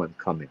Tom I'm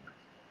coming."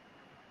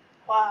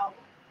 Wow.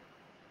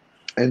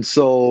 And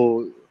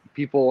so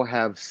people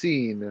have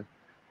seen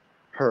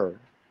her.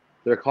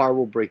 Their car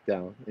will break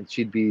down, and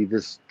she'd be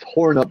this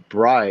torn up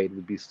bride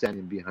would be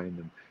standing behind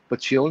them.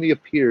 But she only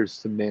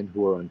appears to men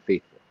who are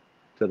unfaithful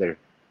to their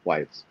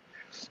wives.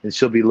 And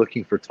she'll be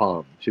looking for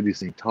Tom. She'll be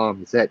saying,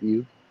 "Tom, is that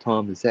you?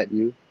 Tom, is that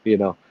you?" You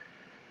know.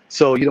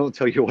 So you don't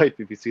tell your wife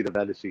if you see the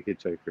vanishing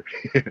hitchhiker.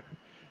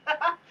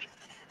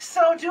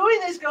 So doing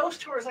these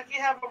ghost tours like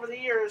you have over the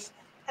years,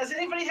 has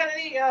anybody had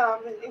any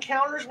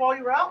encounters while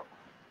you were out?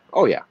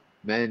 Oh yeah,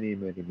 many,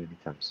 many, many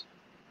times.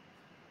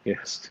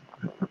 Yes.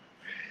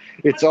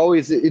 It's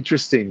always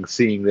interesting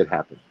seeing that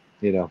happen.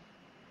 You know.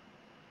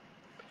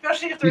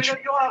 Especially if You they're tr-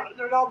 going to go out,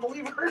 they're not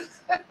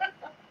believers.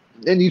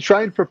 and you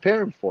try and prepare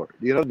them for it.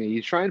 You know what I mean?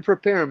 You try and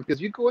prepare them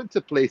because you go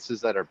into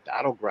places that are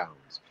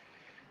battlegrounds.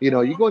 You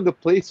know, you Mhm. go into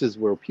places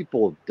where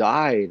people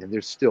died and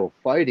they're still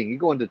fighting. You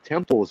go into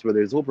temples where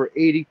there's over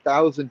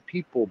 80,000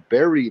 people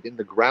buried in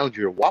the ground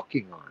you're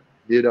walking on.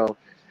 You know,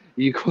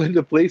 you go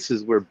into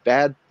places where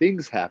bad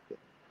things happen,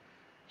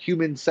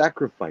 human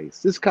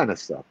sacrifice, this kind of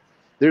stuff.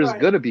 There's Right,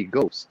 going to be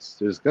ghosts.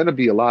 There's going to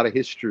be a lot of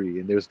history,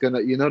 and there's going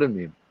to, you know what I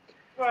mean?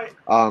 right.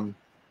 Um,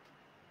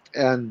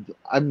 and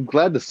I'm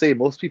glad to say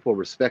most people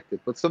respect it,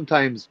 but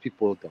sometimes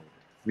people don't,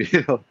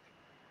 you know,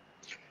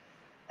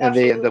 and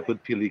they end up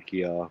Absolutely. with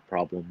pilikia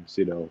problems,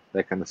 you know,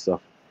 that kind of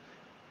stuff.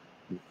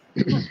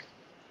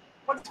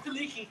 What is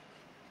Piliki?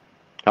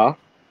 Huh?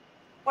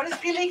 What is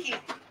Piliki?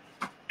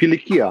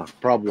 Pilikia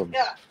problems.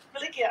 Yeah,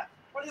 Pilikia.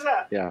 What is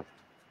that? Yeah,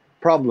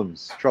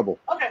 problems, trouble.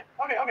 Okay,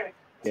 okay, okay.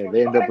 Yeah,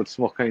 they end up Okay. with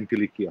small kind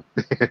pilikia.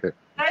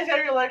 Nice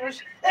have your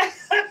language.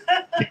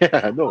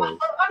 Yeah, no worries.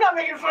 I'm not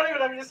making fun of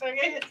it. I'm just saying,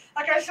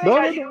 like I say, No,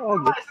 no, guys, you no, don't all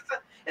good. realize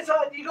it's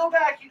a you go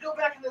back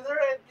into their.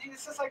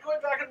 It's just like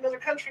going back in another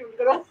country when you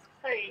go to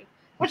Hawaii,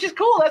 which is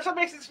cool. That's what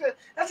makes it.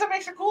 That's what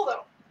makes it cool,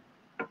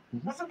 though.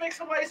 That's what makes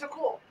Hawaii so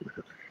cool.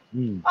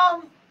 Mm.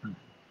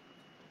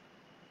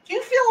 Do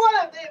you feel a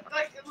lot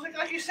of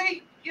like you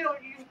say,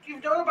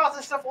 you've known about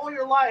this stuff all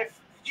your life?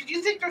 Do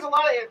you think there's a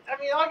lot of? I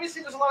mean,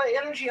 obviously there's a lot of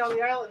energy on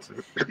the islands.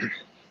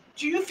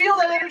 Do you feel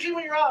that energy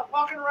when you're out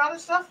walking around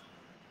and stuff?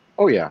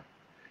 Oh yeah,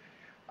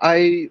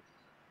 I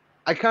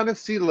I kind of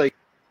see like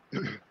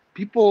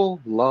people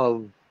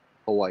love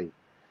Hawaii.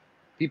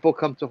 People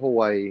come to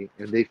Hawaii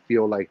and they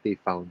feel like they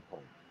found home.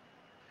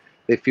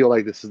 They feel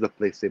like this is the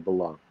place they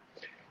belong.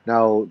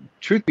 Now,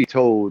 truth be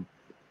told,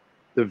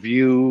 the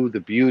view, the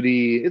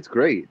beauty, it's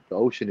great. The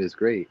ocean is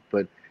great,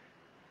 but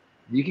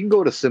you can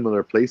go to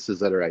similar places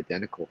that are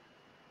identical.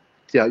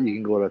 Yeah, you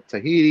can go to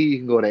Tahiti, you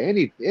can go to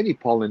any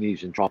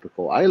Polynesian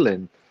tropical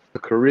island, the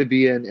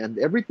Caribbean, and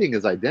everything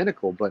is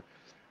identical. But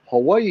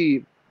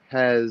Hawaii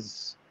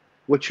has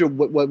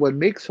what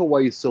makes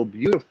Hawaii so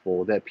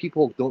beautiful that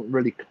people don't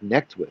really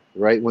connect with,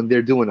 right? When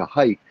they're doing a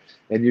hike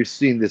and you're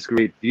seeing this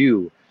great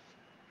view,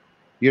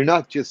 you're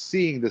not just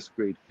seeing this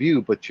great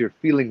view, but you're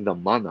feeling the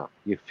mana.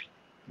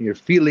 You're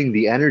feeling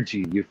the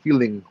energy. You're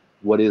feeling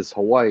what is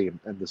Hawaii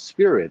and the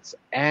spirits,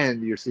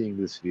 and you're seeing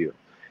this view.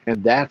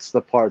 And that's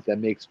the part that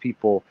makes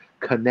people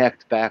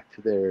connect back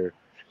to their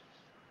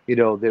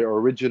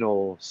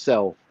original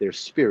self, their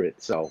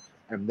spirit self.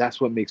 And that's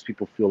what makes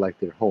people feel like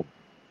they're home.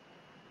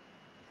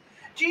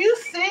 Do you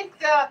think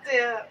that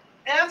the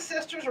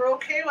ancestors are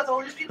okay with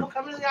all these people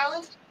coming to the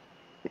island?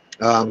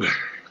 Um,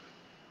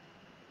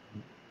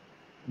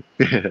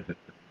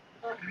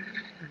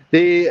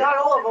 they Not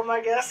all of them,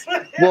 I guess.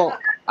 Well,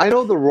 I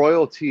know the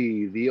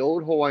royalty, the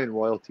old Hawaiian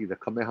royalty, the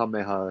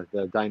Kamehameha,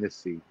 the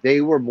dynasty.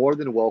 They were more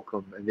than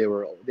welcome, and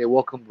they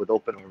welcomed with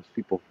open arms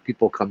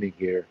people coming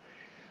here.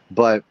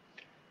 But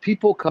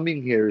people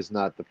coming here is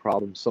not the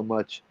problem so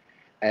much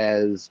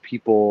as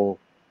people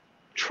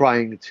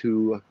trying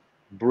to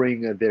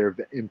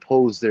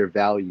impose their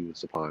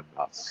values upon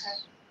us. Okay.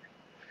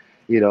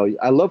 You know,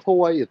 I love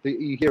Hawaii.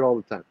 You hear all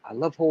the time. I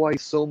love Hawaii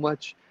so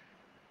much,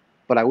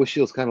 but I wish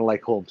it was kind of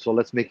like home. So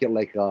let's make it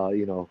like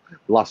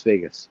Las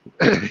Vegas.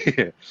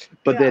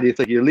 But Yeah. then it's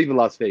like you're leaving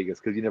Las Vegas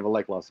because you never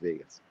like Las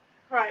Vegas.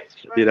 Right.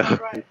 You Right. know.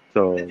 Right. Right.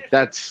 So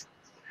that's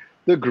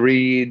the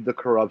greed, the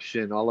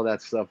corruption, all of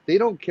that stuff. They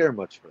don't care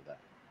much for that.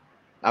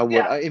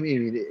 Yeah. I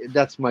mean,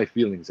 that's my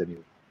feelings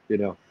anyway. You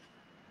know.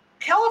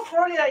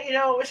 California,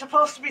 is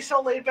supposed to be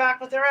so laid back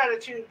with their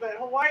attitude, but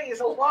Hawaii is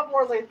a lot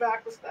more laid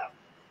back with stuff.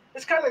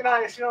 It's kind of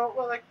nice,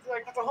 like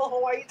with the whole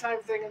Hawaii time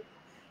thing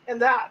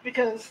and that,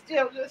 because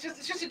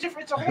it's just a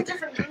different, it's a whole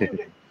different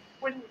mood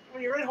when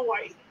you're in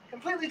Hawaii,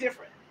 completely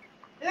different.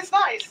 And it's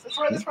nice.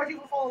 That's why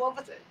people fall in love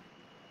with it.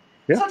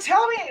 Yeah. So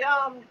tell me,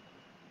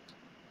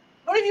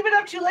 what have you been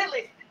up to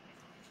lately?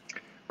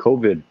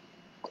 COVID,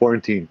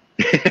 quarantine.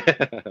 I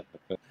I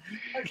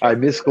can't believe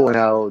miss it. going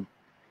out.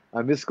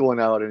 I miss going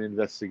out and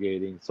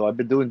investigating. So I've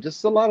been doing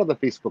just a lot of the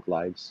Facebook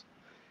lives,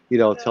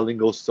 Yeah. telling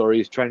ghost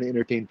stories, trying to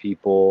entertain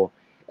people,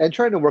 and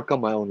trying to work on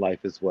my own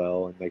life as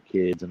well and my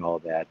kids and all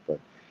that. But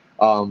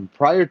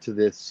prior to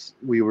this,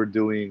 we were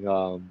doing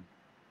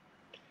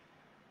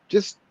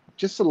just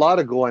just a lot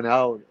of going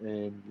out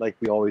and like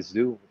we always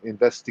do,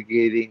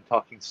 investigating,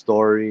 talking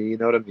story. You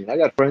know what I mean? I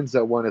got friends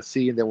that want to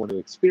see and they want to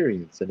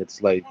experience, and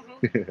it's like,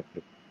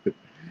 Mm-hmm.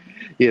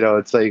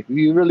 it's like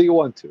you really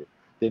want to.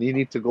 Then you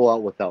need to go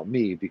out without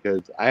me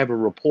because I have a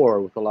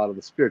rapport with a lot of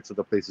the spirits of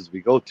the places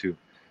we go to,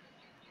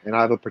 and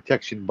I have a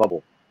protection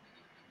bubble.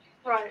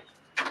 Right.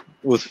 It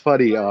was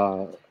funny.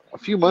 Right. A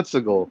few months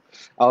ago,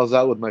 I was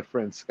out with my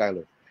friend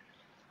Skylar.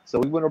 So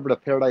we went over to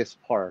Paradise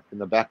Park in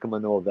the back of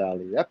Manoa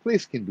Valley. That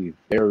place can be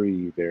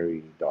very,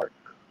 very dark.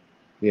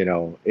 You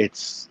know,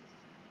 it's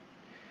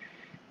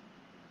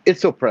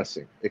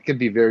oppressing. It can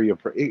be very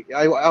oppressing.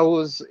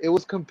 It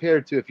was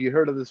compared to, if you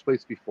heard of this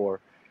place before,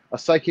 a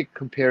psychic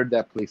compared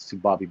that place to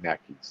Bobby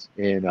Mackey's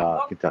in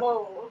Oh, Kentucky.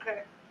 whoa.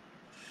 Okay.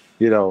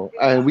 And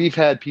Yeah. we've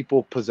had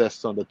people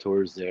possessed on the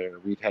tours there.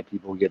 We've had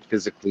people get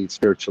physically,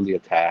 spiritually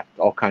attacked,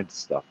 all kinds of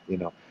stuff.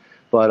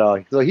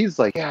 But so he's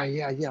like, yeah,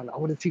 yeah, yeah. I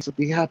want to see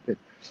something happen.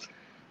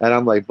 And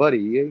I'm like, buddy,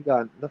 you ain't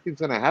got nothing's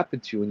gonna happen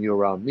to you when you're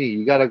around me.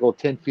 You gotta go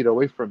 10 feet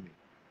away from me.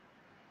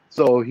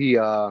 So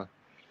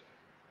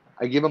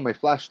I give him my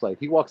flashlight.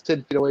 He walks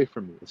 10 feet away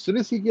from me. As soon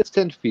as he gets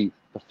 10 feet,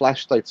 the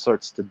flashlight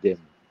starts to dim.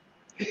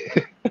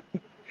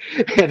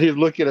 And he's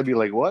looking at me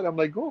like, what? I'm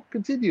like, go,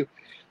 continue.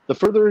 The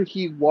further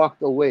he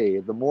walked away,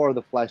 the more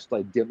the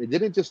flashlight dimmed. It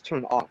didn't just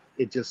turn off,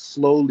 it just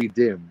slowly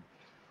dimmed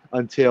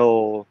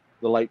until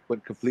the light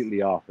went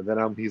completely off. And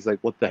then he's like,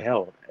 what the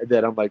hell? And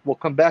then I'm like, well,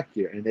 come back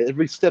here. And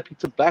every step he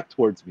took back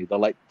towards me, the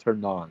light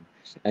turned on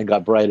and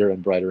got brighter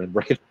and brighter and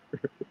brighter.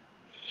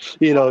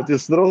 Wow.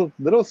 Just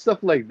little stuff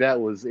like that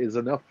is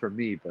enough for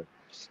me. But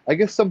I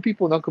guess some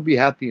people not gonna be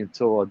happy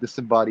until a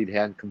disembodied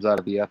hand comes out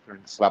of the ether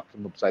and slaps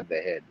them upside the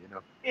head.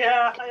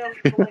 Yeah, I know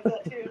people like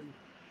that too.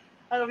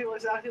 I know people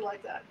exactly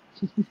like that.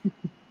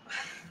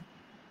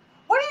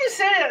 What do you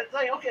say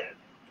to okay?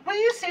 What do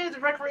you say to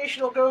the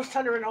recreational ghost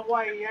hunter in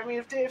Hawaii? I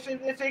mean,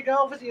 if they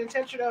go with the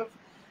intention of,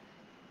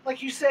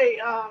 like you say,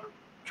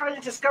 trying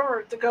to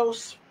discover the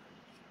ghosts,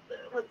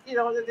 that they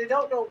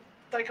don't know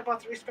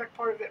about the respect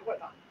part of it, and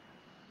whatnot.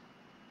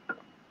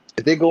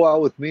 If they go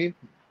out with me,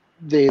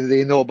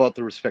 they know about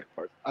the respect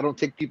part. I don't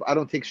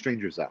take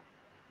strangers out.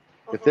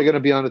 If they're Mm-hmm. gonna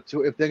be on a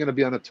tour, if they're gonna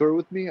be on a tour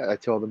with me, I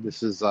tell them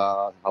this is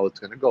how it's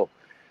gonna go.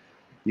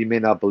 You may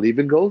not believe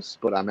in ghosts,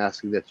 but I'm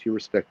asking that you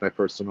respect my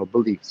personal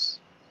beliefs.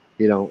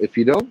 If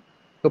you don't,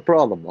 no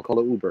problem. I'll call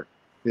it Uber.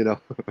 You know.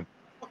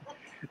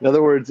 In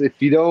other words, if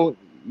you don't,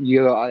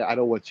 I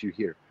don't want you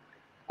here.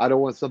 I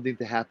don't want something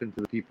to happen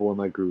to the people in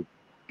my group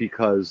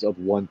because of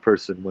one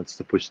person wants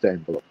to push the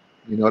envelope.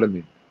 You know what I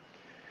mean?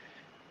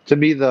 To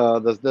me,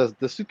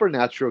 the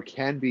supernatural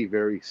can be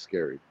very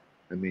scary.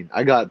 I mean,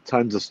 I got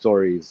tons of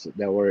stories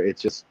that were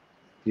it's just,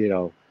 you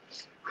know,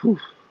 whew.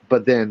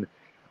 But then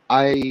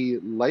I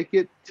like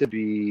it to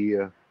be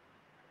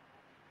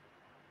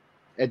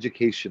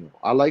educational.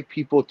 I like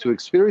people to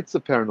experience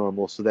the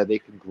paranormal so that they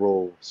can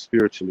grow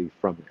spiritually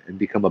from it and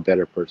become a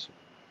better person.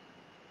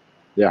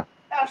 Yeah.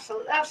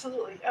 Absolutely,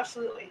 absolutely,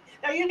 absolutely.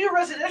 Now you do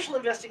residential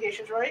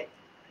investigations, right?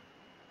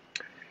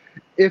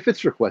 If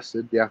it's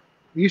requested, yeah.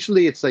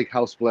 Usually it's like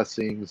house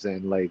blessings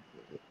and like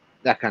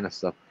that kind of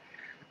stuff.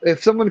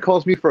 If someone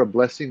calls me for a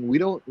blessing, we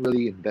don't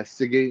really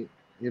investigate.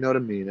 You know what I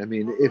mean? I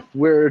mean, if Mm-hmm.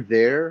 we're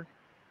there,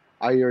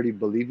 I already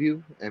believe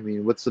you. I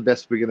mean, what's the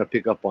best we're gonna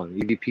pick up on?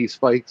 EVP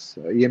spikes,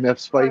 EMF Right,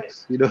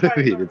 spikes. You know what I right,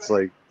 mean? right, It's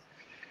right,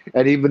 like,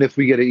 and even if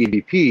we get an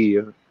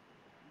EVP,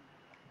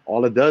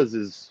 all it does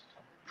is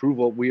prove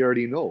what we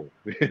already know.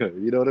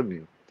 You know what I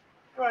mean?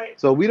 right.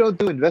 So we don't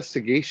do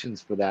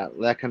investigations for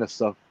that kind of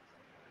stuff.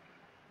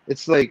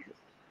 It's like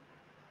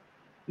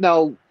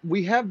now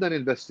we have done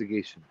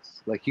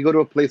investigations. Like you go to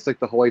a place like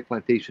the Hawaii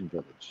Plantation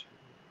Village,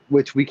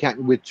 which we can't,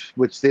 Mm-hmm.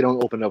 which they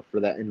don't open up for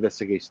that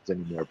investigations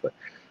anymore. But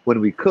when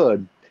we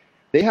could,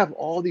 they have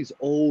all these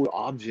old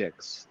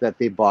objects that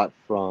they bought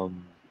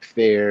from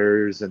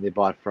fairs and they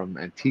bought from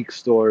antique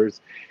stores.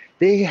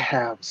 They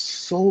have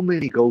so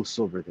many ghosts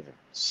over there.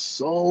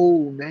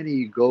 So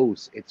many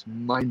ghosts. It's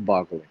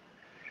mind-boggling.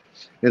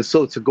 And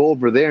so to go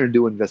over there and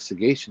do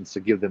investigations to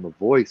give them a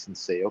voice and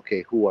say,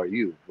 okay, who are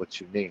you? What's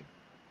your name?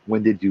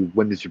 When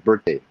is your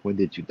birthday? When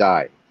did you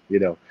die?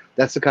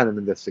 That's the kind of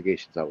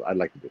investigations I'd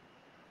like to do.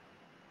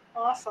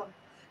 Awesome.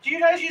 Do you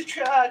guys use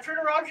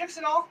trigger objects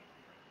at all?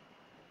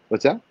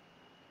 What's that?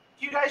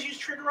 Do you guys use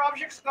trigger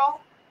objects at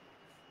all?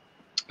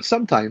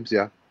 Sometimes,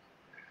 yeah.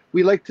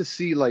 We like to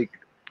see like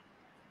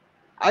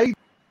I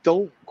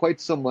don't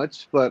quite so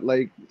much, but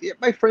like yeah,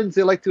 my friends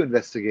they like to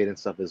investigate and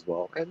stuff as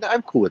well, and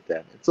I'm cool with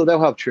that. So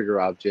they'll have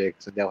trigger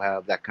objects and they'll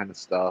have that kind of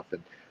stuff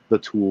and the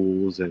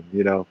tools and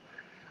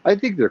I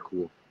think they're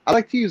cool. I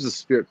like to use the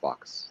Spirit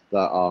Box,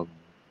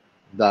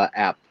 the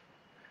app,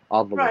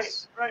 Right,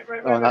 Ovilus. right,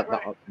 right, Oh, right, right, not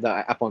right. the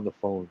app on the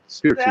phone,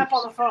 Spirit The app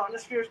on Tubes. the phone. The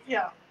spirit.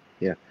 Yeah.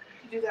 Yeah,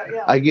 You do that.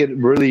 Yeah. I get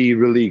really,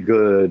 really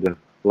good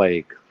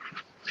like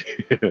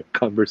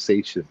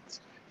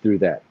conversations through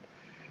that.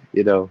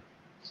 You know,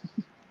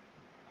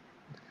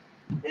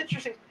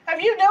 Interesting.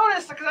 Have you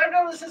noticed? Because I've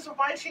noticed this with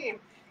my team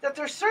that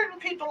there's certain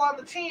people on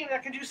the team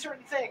that can do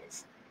certain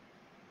things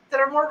that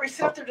are more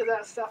receptive to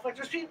that stuff. Like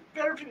there's people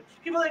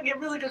that can get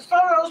really good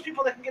photos,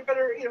 people that can get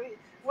better,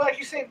 like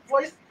you say,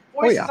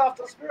 oh voices yeah, off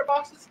those spirit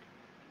boxes.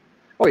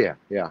 oh yeah,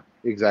 yeah,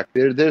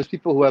 exactly. There's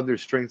people who have their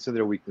strengths and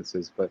their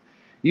weaknesses, but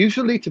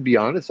usually, to be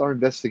honest, our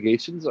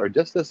investigations are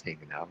just us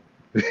hanging out.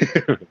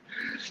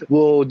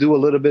 We'll do a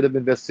little bit of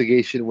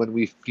investigation when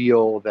we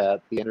feel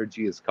that the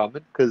energy is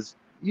coming, because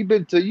you've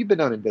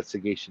been on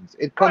investigations.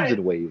 It comes Right,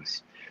 in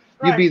waves.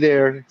 You'll be right,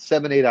 there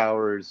 7 8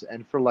 hours,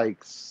 and for like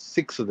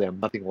six of them,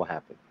 nothing will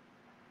happen.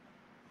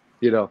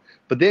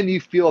 But then you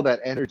feel that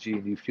energy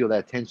and you feel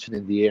that tension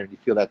in the air and you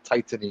feel that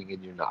tightening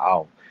in your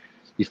now.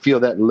 You feel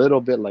that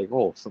little bit like,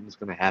 oh, something's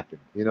gonna happen.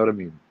 You know what I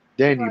mean?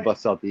 Then you right,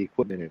 bust out the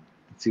equipment and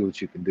see what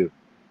you can do.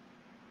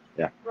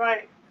 Yeah.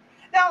 right.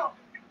 Now,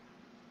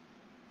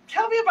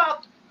 tell me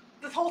about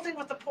this whole thing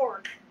with the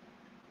pork.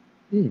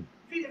 Mm.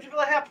 People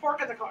that have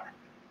pork in the car,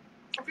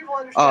 so people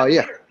understand the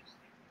Yeah. beer.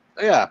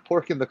 Yeah,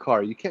 pork in the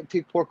car. You can't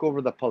take pork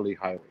over the Pali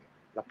Highway.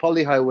 The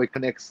Pali Highway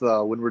connects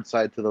the windward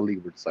side to the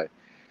leeward side.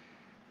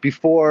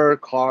 Before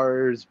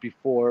cars,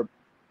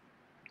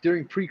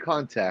 during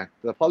pre-contact,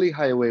 the Pali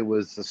Highway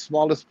was the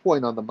smallest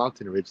point on the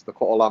mountain ridge, the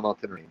Ko'ola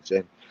mountain range,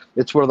 and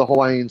it's where the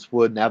Hawaiians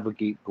would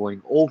navigate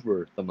going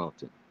over the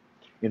mountain.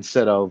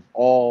 Instead of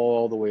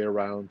all the way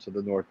around to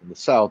the north and the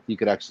south, you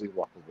could actually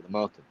walk over the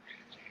mountain.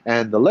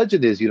 And the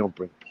legend is you don't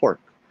bring pork.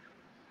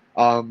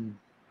 Um,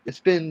 it's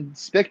been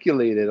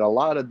speculated a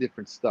lot of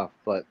different stuff,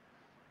 but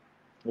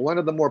one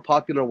of the more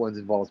popular ones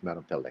involves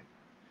Madame Pele.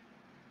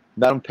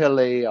 Madame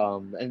Pele,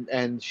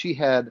 and she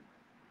had.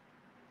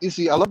 You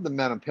see, I love the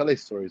Madame Pele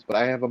stories, but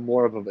I have a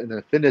more of an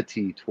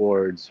affinity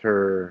towards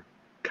her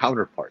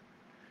counterpart,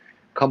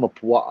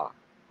 Kamapua'a,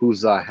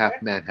 who's Okay.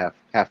 half man,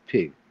 half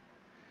pig.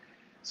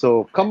 So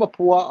Okay.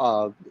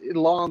 Kamapua'a,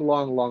 long,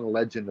 long, long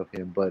legend of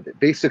him, but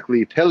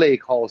basically Pele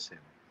calls him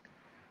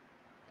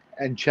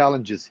and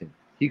challenges him.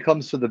 He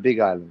comes to the Big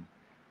Island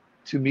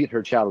to meet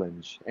her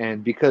challenge,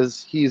 and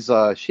because he's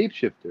a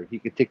shapeshifter, he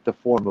can take the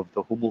form of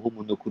the Humu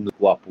Humu Nuku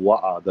Nuku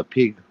Apua'a, the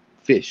pig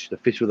fish, the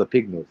fish with a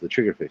pig nose, the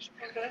triggerfish.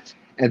 Okay.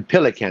 And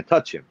Pele can't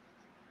touch him,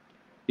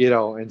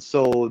 and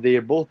so they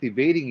are both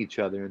evading each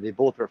other, and they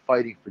both are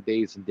fighting for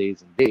days and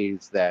days and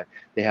days. That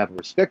they have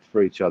respect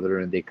for each other,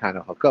 and they kind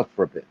of hook up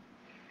for a bit.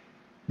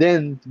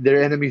 Then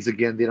they're enemies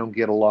again. They don't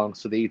get along,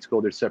 so they each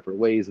go their separate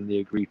ways, and they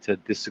agree to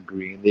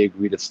disagree, and they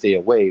agree to stay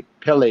away.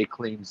 Pele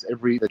claims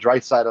the dry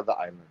side of the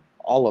island,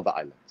 all of the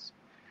islands.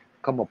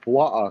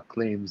 Kamapua'a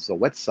claims the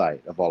wet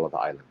side of all of the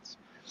islands,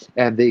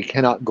 and they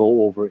cannot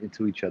go over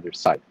into each other's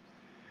side.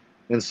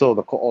 And so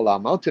the Ko'ola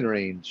mountain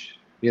range,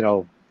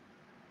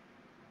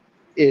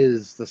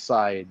 is the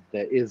side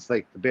that is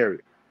like the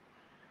barrier.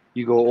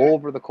 You go Okay.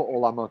 over the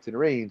Ko'ola mountain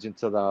range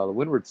into the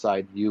windward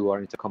side, you are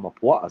into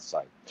Kamapua'a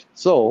side.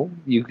 So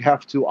you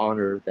have to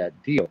honor that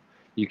deal.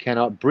 You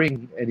cannot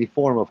bring any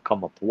form of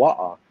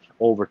Kamapua'a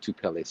over to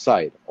Pele's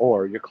side,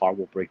 or your car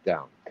will break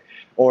down,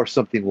 or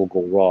something will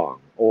go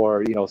wrong,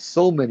 or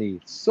so many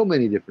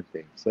different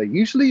things. Like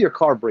usually your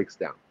car breaks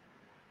down.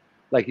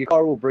 Like your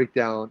car will break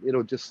down,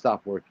 it'll just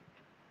stop working.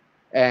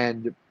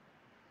 And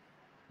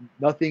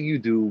nothing you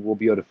do will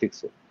be able to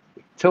fix it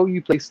until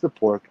you place the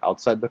pork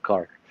outside the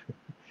car,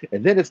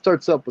 and then it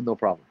starts up with no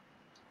problem.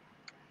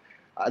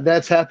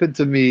 That's happened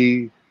to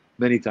me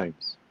many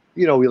times.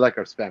 We like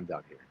our spam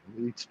down here.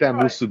 We eat spam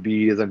Right.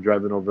 musubi as I'm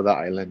driving over the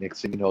island.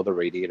 Next thing you know, the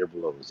radiator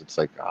blows. It's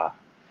like,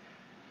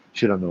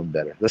 should have known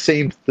better. The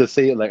same,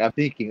 like I'm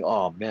thinking,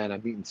 oh man,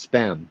 I'm eating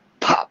spam.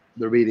 Pop,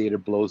 the radiator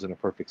blows in a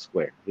perfect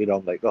square.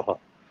 I'm like, oh.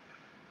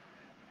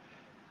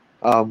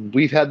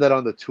 We've had that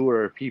on the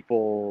tour.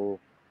 People,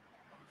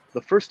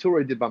 the first tour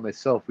I did by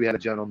myself, we had a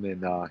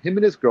gentleman. Him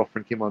and his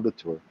girlfriend came on the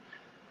tour.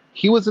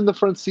 He was in the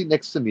front seat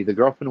next to me. The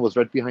girlfriend was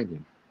right behind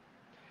him.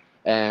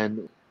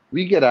 And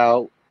we get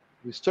out,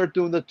 we start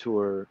doing the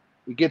tour.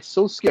 It gets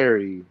so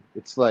scary.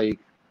 It's like,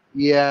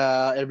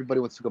 yeah, everybody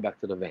wants to go back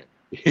to the van.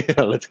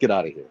 Let's get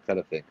out of here, kind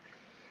of thing.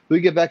 We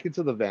get back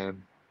into the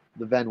van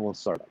won't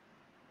start up.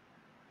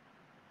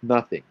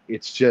 Nothing.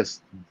 It's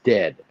just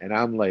dead. And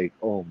I'm like,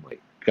 oh my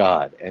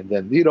God. And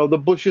then, the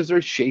bushes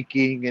are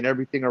shaking and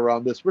everything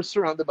around us. We're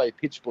surrounded by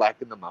pitch black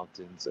in the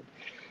mountains and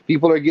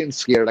people are getting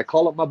scared. I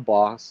call up my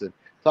boss and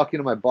talking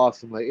to my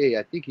boss. I'm like, hey,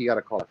 I think you got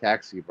to call a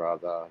taxi,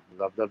 bro.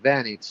 The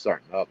van ain't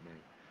starting up,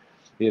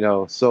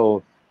 man.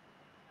 So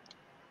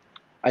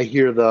I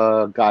hear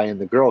the guy and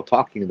the girl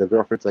talking, and the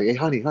girlfriend's like, hey,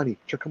 honey,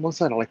 sure, come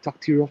outside. I'll like talk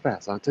to you real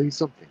fast. I'll tell you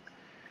something.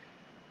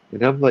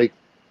 And I'm like,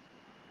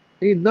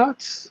 hey,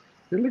 nuts.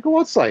 They're like, go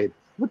outside.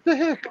 What the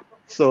heck?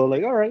 So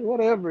like, all right,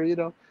 whatever.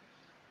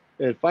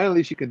 And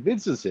finally she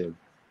convinces him.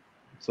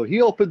 So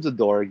he opens the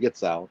door,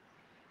 gets out.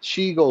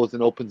 She goes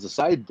and opens the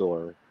side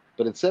door,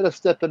 but instead of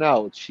stepping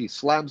out, she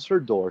slams her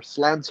door,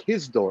 slams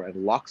his door,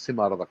 and locks him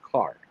out of the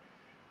car.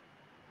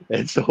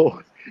 And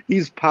so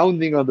he's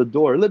pounding on the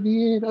door. Let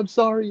me in. I'm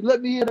sorry.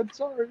 Let me in. I'm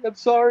sorry. I'm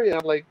sorry. And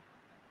I'm like,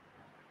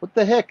 what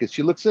the heck? And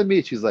she looks at me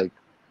and she's like,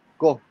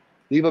 go.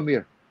 Leave him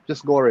here.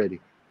 Just go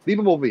already. Leave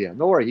him over here.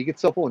 No worry. He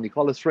gets cell phone. He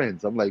call his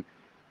friends. I'm like,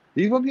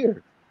 leave him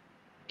here.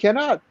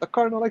 Cannot. The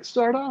car not like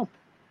start up.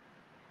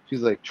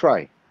 She's like,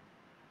 try.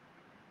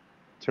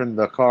 Turn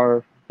the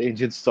car. The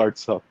engine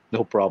starts up.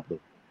 No problem.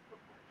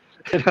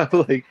 And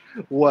I'm like,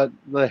 what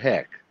the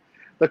heck?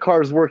 The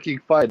car is working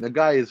fine. The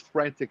guy is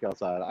frantic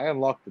outside. I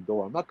unlocked the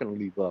door. I'm not going to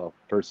leave a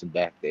person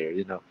back there.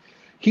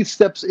 He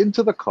steps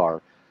into the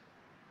car.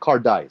 Car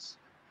dies.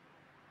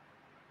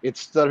 It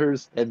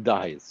stutters and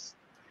dies.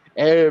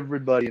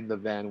 Everybody in the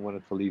van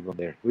wanted to leave him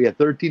there. We had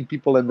 13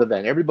 people in the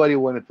van. Everybody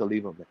wanted to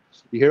leave him there.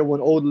 You hear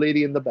one old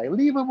lady in the back,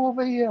 leave him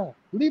over here.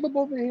 Leave him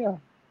over here.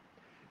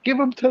 Give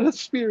him to the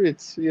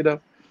spirits.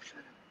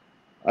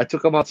 I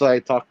took him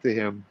outside, talked to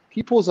him.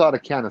 He pulls out a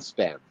can of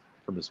Spam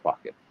from his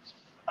pocket.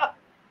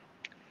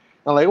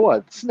 I'm like,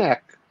 what?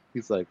 Snack.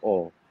 He's like,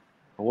 oh,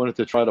 I wanted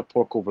to try to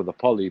pork over the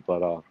pulley,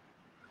 but, I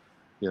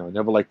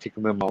never like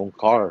taking him in my own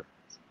car.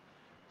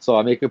 So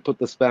I make him put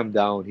the Spam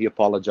down. He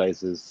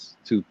apologizes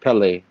to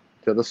Pele,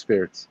 to the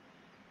spirits.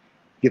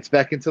 Gets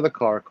back into the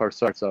car. Car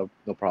starts up.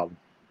 No problem.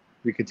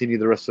 We continue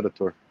the rest of the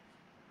tour.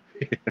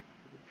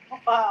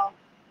 Wow.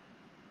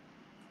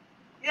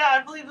 Yeah,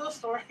 I believe those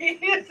stories.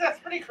 That's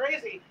pretty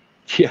crazy.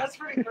 Yeah. That's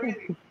pretty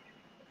crazy.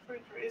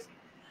 Pretty crazy.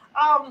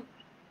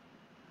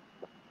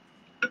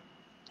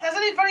 Has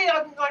anybody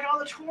on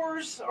the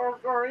tours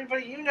or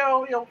anybody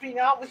being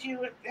out with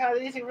you had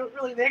anything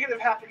really negative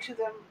happen to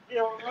them?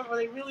 Were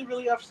they really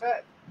really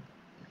upset?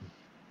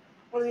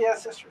 One of the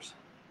ancestors.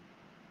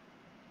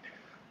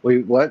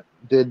 Wait, what?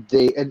 Did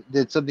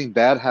something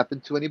bad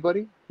happen to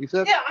anybody? You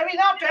said? Yeah, I mean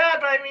not bad,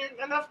 but I mean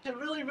enough to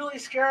really really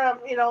scare them.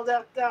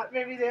 That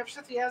maybe they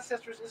upset the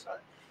ancestors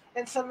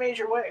in some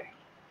major way.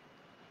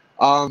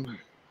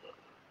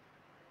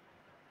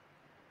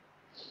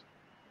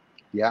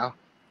 Yeah.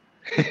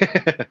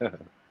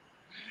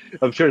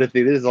 I'm trying to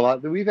think. There's a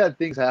lot. We've had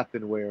things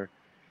happen where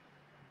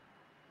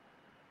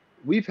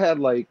we've had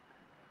like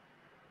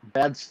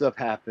bad stuff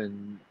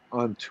happen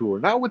on tour.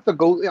 Not with the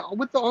ghost,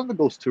 with the on the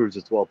ghost tours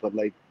as well, but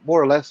like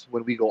more or less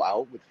when we go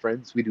out with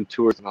friends, we do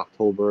tours in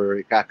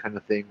October, that kind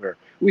of thing. Or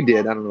we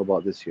did. I don't know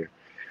about this year.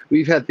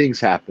 We've had things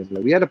happen.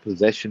 Like we had a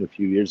possession a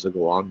few years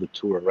ago on the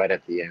tour, right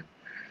at the end.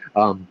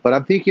 But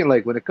I'm thinking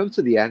like when it comes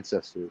to the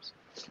ancestors,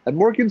 at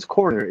Morgan's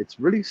Corner, it's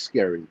really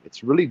scary.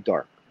 It's really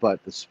dark,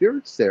 but the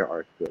spirits there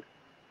are good.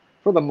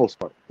 For the most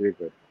part, they're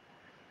good.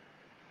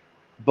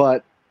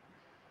 But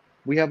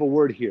we have a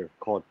word here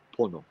called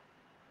Pono.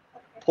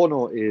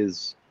 Pono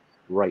is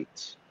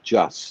right,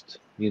 just.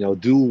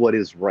 Do what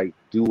is right,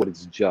 do what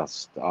is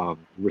just,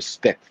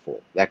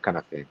 respectful, that kind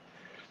of thing.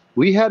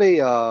 We had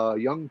a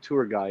young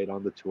tour guide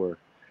on the tour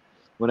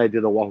when I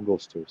did the Walk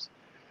Ghost tours.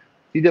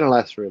 He didn't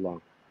last very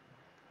long.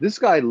 This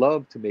guy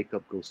loved to make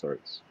up ghost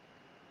stories.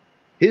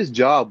 His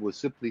job was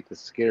simply to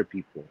scare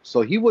people.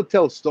 So he would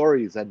tell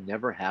stories that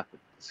never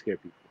happened to scare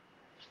people.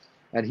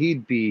 And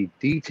he'd be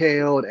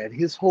detailed, and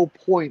his whole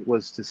point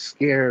was to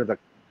scare the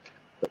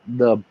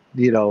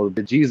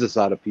Jesus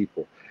out of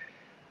people.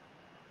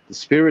 The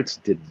spirits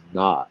did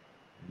not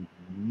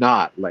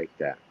like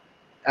that.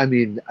 I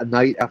mean,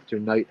 night after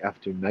night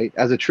after night.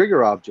 As a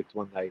trigger object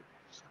one night,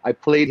 I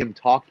played him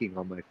talking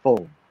on my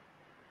phone.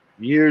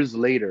 Years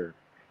later,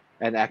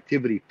 and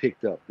activity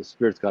picked up. The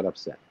spirits got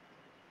upset.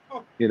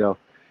 We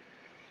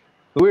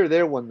were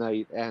there one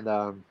night,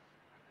 and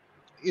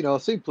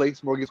same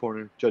place, Morgan's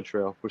Corner, Judge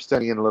Trail. We're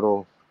standing in a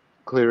little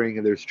clearing,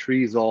 and there's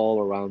trees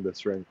all around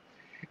us, right?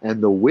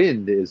 And the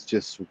wind is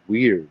just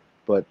weird,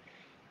 but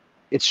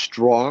it's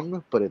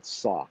strong, but it's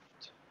soft.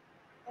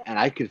 And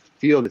I could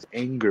feel this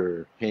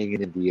anger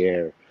hanging in the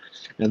air.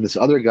 And this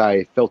other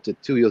guy felt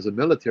it too. He was a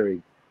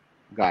military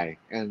guy.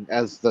 And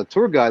as the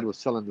tour guide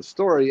was telling the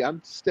story,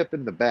 I'm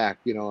stepping in the back,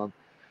 to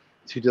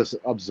just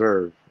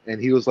observe.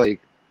 And he was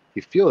like,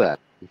 you feel that?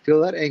 You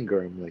feel that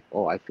anger? I'm like,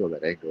 oh, I feel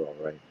that anger, all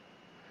right.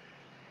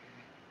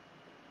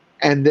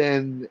 And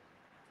then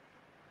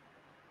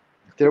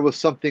there was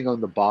something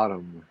on the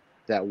bottom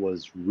that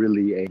was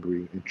really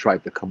angry and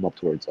tried to come up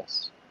towards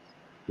us.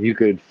 You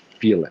could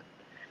feel it.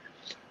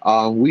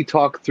 We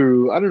talked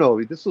through, I don't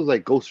know, this was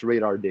like Ghost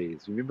Radar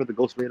days. Remember the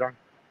Ghost Radar?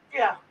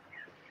 Yeah.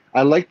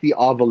 I like the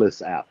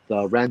Ovilus app,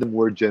 the random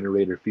word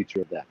generator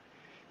feature of that.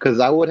 Because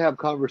I would have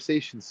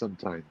conversations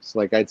sometimes.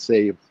 Like I'd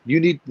say,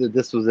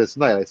 this was this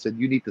night. I said,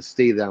 you need to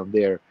stay down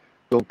there.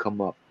 Don't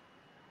come up.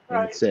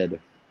 and Right.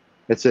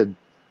 it said,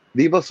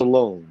 leave us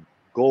alone,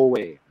 go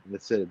away. And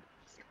it said,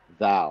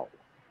 thou,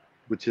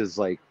 which is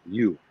like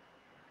you,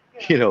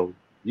 Yeah. you know,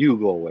 you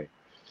go away.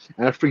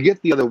 And I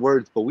forget the other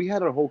words, but we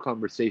had a whole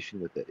conversation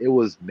with it. It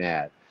was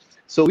mad.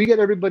 So we get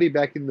everybody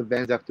back in the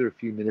vans after a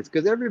few minutes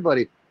because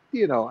everybody,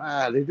 they're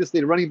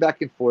running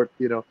back and forth.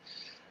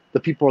 The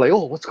people are like,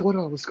 oh, what's going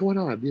on? What's going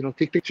on?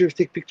 Take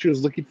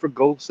pictures, looking for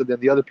ghosts. And then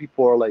the other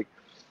people are like,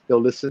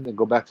 they'll listen and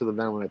go back to the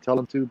van when I tell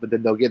them to. But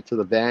then they'll get to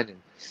the van and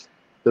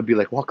they'll be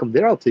like, well, come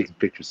they're out taking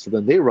pictures. So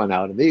then they run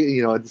out and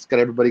I just got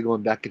everybody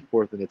going back and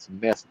forth and it's a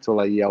mess until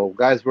I yell,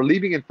 guys, we're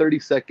leaving in 30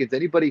 seconds.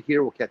 Anybody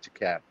here will catch a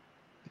cab.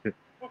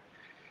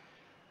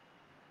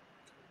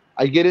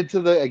 I get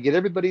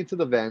everybody into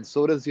the van.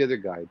 So does the other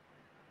guy.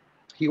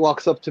 He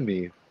walks up to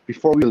me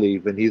before we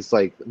leave, and he's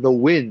like, "The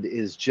wind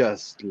is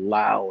just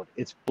loud.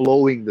 It's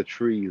blowing the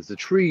trees. The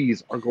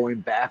trees are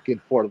going back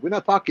and forth. We're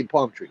not talking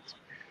palm trees.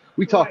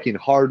 We're Right. talking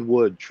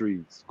hardwood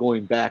trees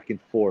going back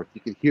and forth.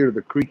 You can hear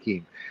the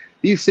creaking.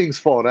 These things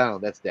fall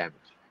down. That's damage."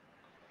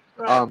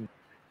 Right. Um,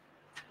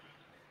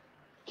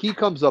 he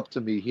comes up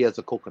to me. He has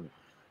a coconut.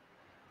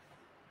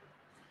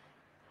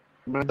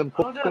 Random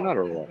Oh no. coconut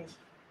or what?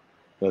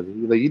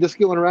 Like, you just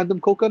get one random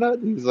coconut?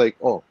 He's like,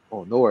 oh,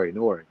 no worry,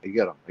 no worry. I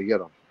get him.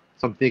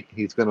 So I'm thinking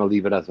he's gonna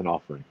leave it as an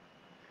offering.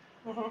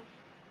 Mm-hmm.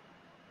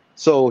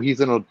 So he's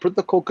gonna put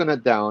the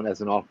coconut down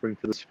as an offering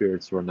to the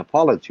spirits or an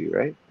apology,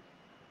 right?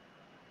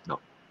 No.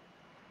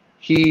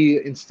 He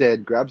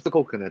instead grabs the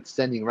coconut,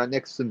 standing right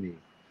next to me,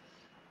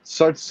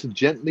 starts to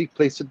gently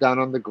place it down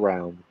on the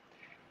ground,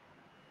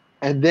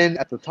 and then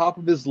at the top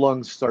of his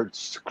lungs starts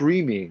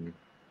screaming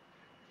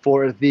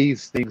for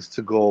these things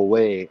to go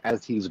away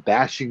as he's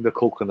bashing the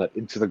coconut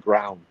into the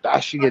ground,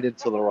 bashing it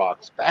into the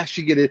rocks,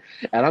 bashing it in.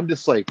 And I'm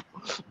just like,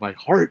 my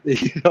heart,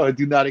 I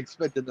did not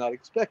expect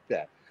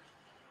that.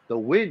 The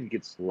wind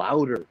gets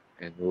louder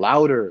and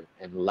louder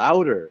and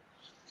louder.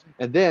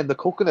 And then the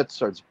coconut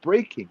starts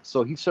breaking.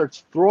 So he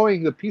starts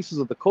throwing the pieces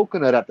of the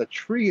coconut at the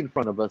tree in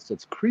front of us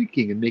that's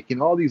creaking and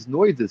making all these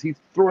noises. He's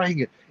throwing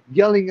it,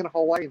 yelling in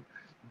Hawaiian,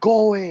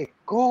 go away,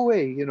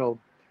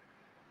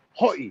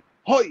 hoi,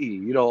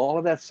 hoi, all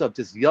of that stuff,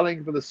 just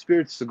yelling for the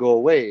spirits to go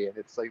away. And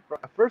it's like,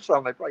 at first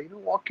I'm like, bro,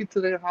 walk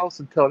into their house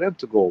and tell them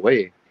to go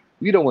away.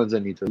 We the ones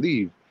that need to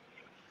leave.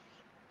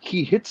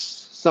 He hits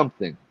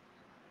something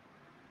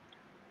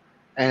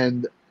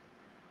and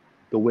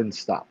the wind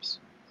stops.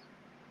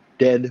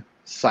 Dead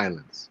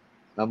silence.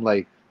 I'm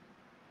like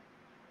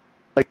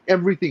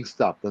everything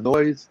stopped. The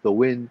noise, the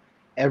wind,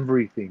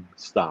 everything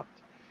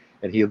stopped.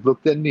 And he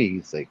looked at me.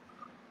 He's like,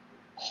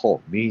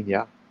 oh, mean,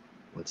 yeah?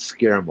 Let's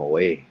scare him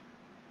away.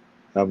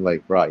 I'm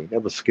like, bro, you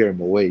never scare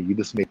him away. You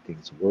just make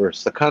things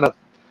worse. The kind of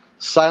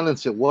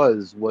silence it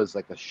was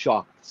like a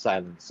shocked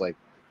silence. Like,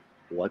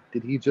 what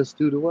did he just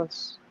do to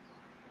us?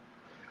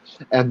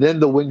 And then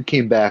the wind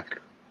came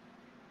back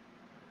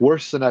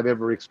worse than I've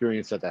ever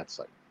experienced at that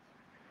site.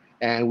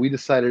 And we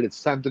decided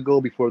it's time to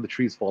go before the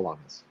trees fall on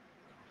us.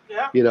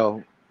 Yeah. You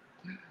know,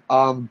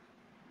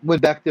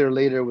 went back there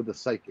later with the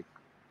psychic.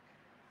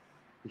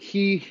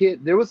 He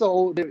hit. There's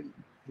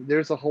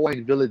a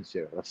Hawaiian village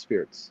there of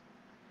spirits.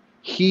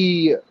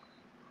 He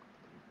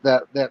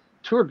that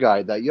tour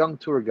guide, that young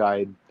tour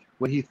guide,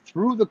 when he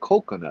threw the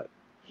coconut,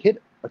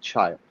 hit a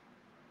child.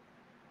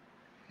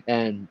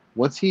 And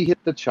once he hit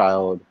the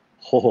child,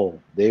 oh,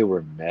 they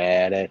were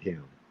mad at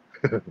him.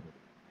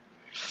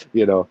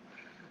 you know.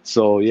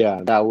 So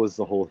yeah, that was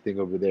the whole thing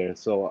over there.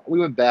 So we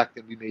went back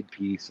and we made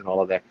peace and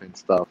all of that kind of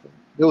stuff. And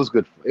it was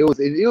good. It was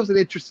an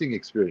interesting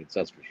experience,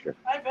 that's for sure.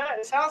 I bet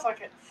it sounds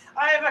like it.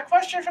 I have a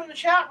question from the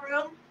chat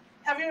room.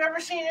 Have you ever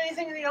seen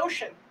anything in the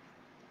ocean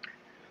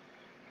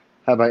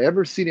Have I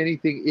ever seen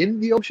anything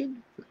in the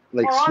ocean,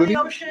 like or on the swimming?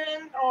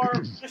 ocean or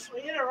just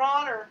in or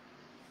on or?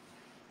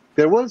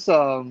 There was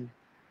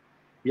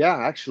yeah,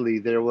 actually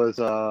there was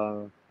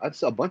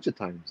that's a bunch of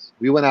times.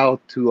 We went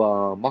out to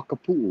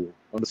Makapu'u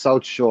on the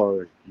South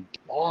Shore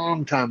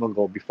long time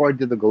ago before I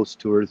did the ghost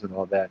tours and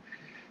all that.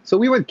 So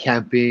we went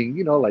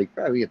camping, like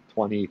we had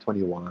 20,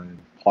 21,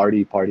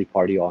 party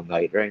all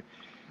night, right?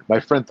 My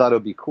friend thought it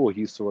would be cool.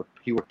 He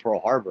worked Pearl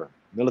Harbor,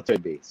 military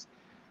base.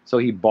 So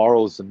he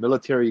borrows the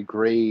military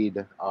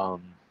grade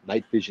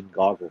night vision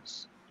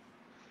goggles.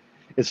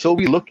 And so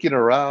we looking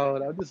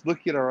around, I'm just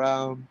looking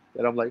around,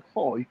 and I'm like,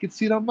 oh, you can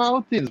see the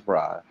mountains,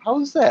 brah.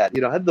 How's that?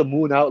 I had the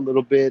moon out a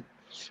little bit,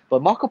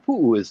 but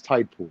Makapu'u is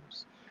tide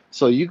pools.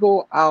 So you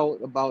go out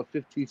about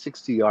 50,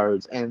 60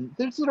 yards, and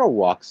there's little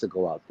rocks that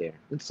go out there.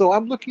 And so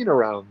I'm looking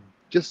around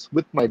just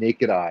with my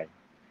naked eye,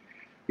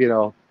 you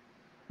know,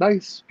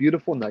 nice,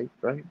 beautiful night,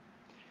 right?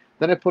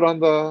 Then I put on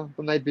the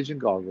night vision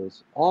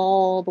goggles.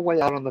 All the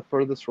way out on the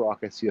furthest rock,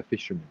 I see a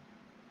fisherman.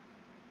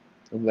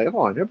 I'm like,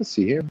 oh, I never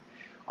see him.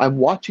 I'm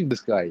watching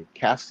this guy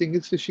casting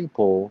his fishing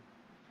pole,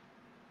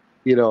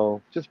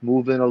 just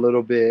moving a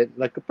little bit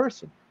like a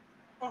person.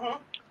 Mm-hmm.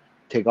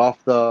 Take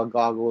off the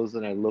goggles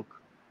and I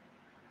look,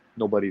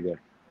 nobody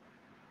there.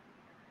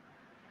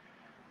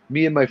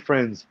 Me and my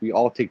friends, we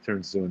all take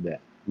turns doing that.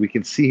 We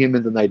can see him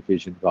in the night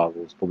vision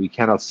goggles, but we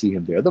cannot see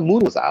him there. The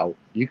moon was out.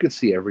 You could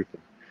see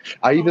everything.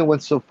 I Mm-hmm. even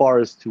went so far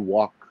as to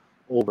walk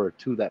over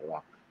to that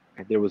rock,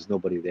 and there was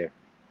nobody there.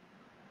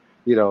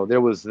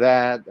 There was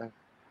that.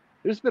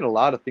 There's been a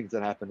lot of things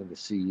that happen in the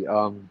sea.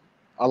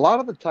 A lot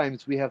of the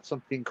times we have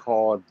something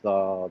called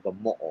the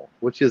mo'o,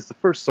 which is the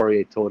first story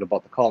I told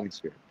about the calling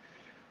spirit.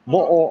 Mm-hmm.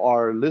 Mo'o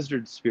are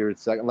lizard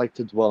spirits that like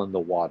to dwell in the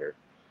water.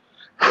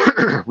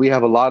 We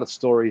have a lot of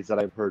stories that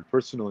I've heard,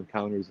 personal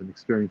encounters and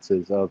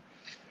experiences of,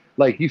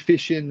 like, you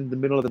fish in the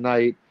middle of the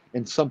night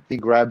and something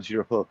grabs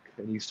your hook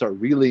and you start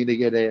reeling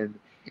it in,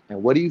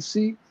 and what do you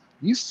see?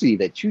 You see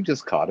that you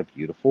just caught a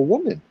beautiful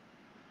woman,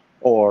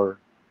 or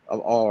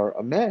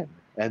a man,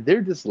 and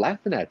they're just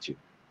laughing at you.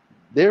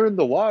 They're in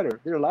the water,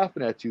 they're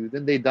laughing at you,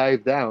 then they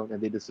dive down and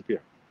they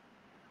disappear.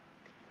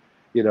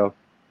 You know,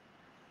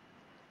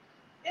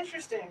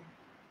 Interesting.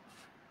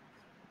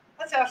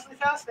 That's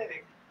absolutely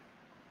fascinating.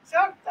 So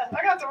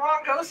I got the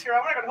wrong ghost here.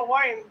 I'm not going to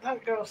Hawaiian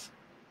hunt ghosts.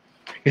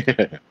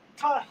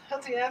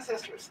 Hunting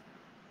ancestors.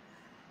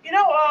 You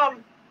know,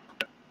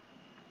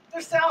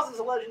 there's thousands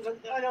of legends.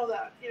 I know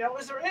that.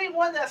 Is there any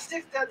one that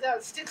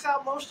sticks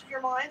out most in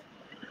your mind,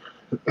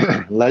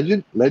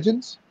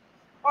 Legends.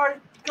 or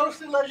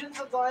ghostly legends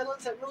of the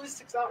islands that really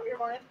sticks out in your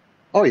mind?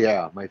 Oh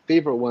yeah, my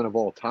favorite one of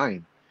all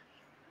time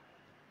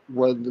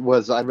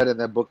was I read in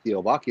that book, the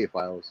Obake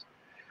Files.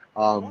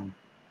 Mm-hmm. Um,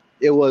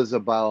 it was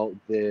about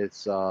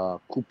this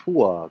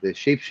Kupua, the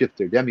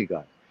shapeshifter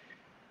demigod.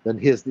 Then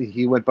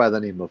he went by the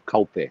name of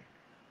Kaupe.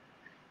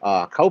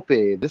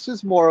 Kaupe, this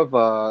is more of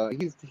a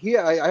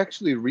I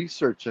actually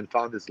researched and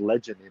found this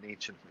legend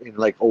in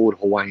like old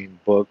Hawaiian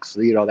books,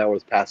 that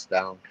was passed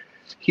down.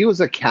 He was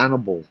a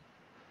cannibal.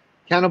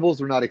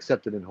 Cannibals were not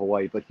accepted in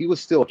Hawaii, but he was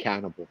still a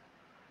cannibal.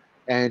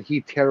 And he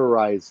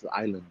terrorized the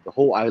island, the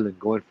whole island,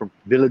 going from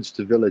village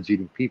to village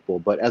eating people.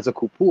 But as a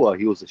kupua,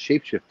 he was a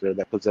shapeshifter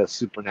that possessed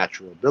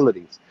supernatural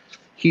abilities.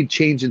 He'd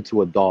change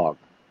into a dog.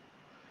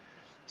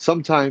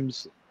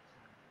 Sometimes,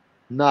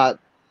 not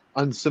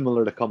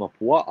unsimilar to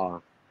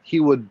Kamapua'a, he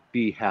would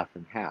be half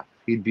and half.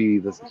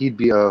 Mm-hmm. He'd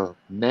be a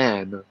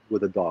man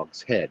with a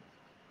dog's head.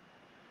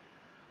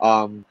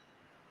 Um,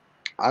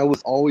 I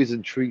was always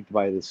intrigued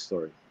by this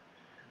story.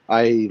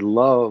 I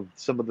loved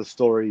some of the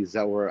stories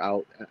that were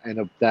out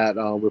and that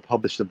were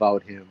published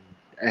about him,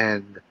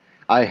 and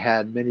I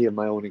had many of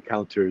my own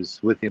encounters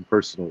with him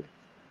personally.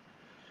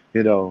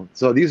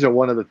 So these are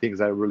one of the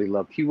things I really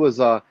loved.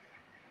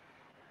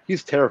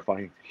 He's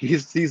terrifying.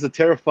 He's a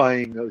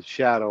terrifying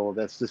shadow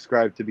that's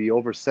described to be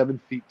over 7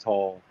 feet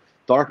tall,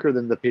 darker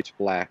than the pitch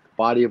black,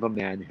 body of a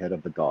man, head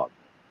of a dog.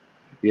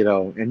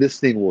 And this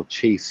thing will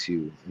chase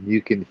you, and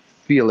you can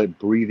feel it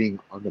breathing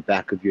on the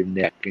back of your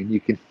neck, and you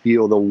can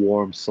feel the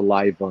warm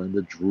saliva and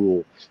the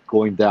drool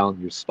going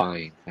down your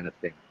spine, kind of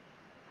thing.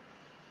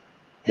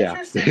 Yeah.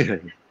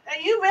 Interesting.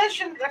 And you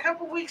mentioned a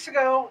couple weeks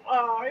ago,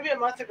 maybe a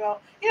month ago.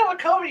 With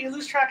COVID, you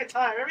lose track of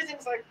time.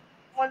 Everything's like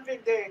one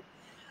big day.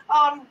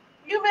 Um,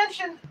 you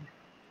mentioned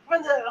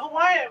when the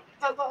Hawaiian,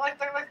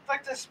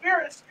 like the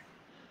spirits,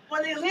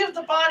 when they leave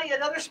the body,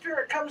 another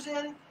spirit comes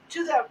in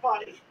to that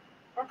body,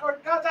 or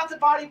not the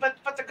body, but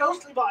the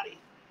ghostly body.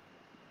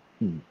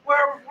 Hmm.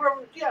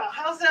 Yeah,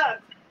 how's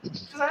that?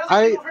 Because I don't think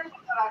I people have heard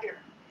about that out here.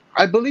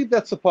 I believe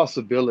that's a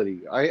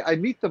possibility. I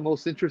meet the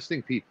most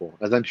interesting people,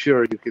 as I'm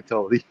sure you could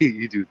tell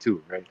you do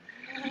too, right?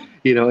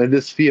 Mm-hmm. In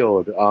this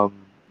field, as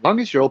long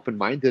as you're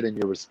open-minded and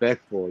you're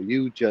respectful,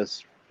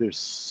 there's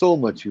so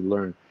much you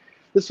learn.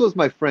 This was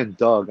my friend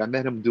Doug. I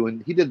met him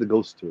he did the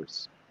ghost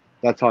tours.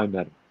 That's how I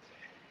met him.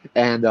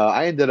 And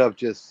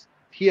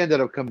he ended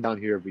up coming down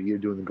here every year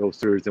doing the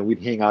ghost tours, and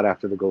we'd hang out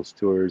after the ghost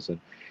tours. And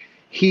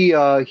he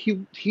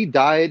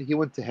died. He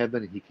went to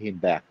heaven, and he came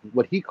back.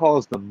 What he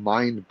calls the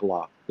mind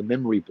block, the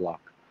memory block.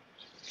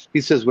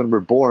 He says when we're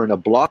born, a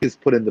block is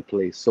put into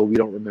place so we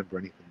don't remember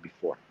anything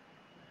before.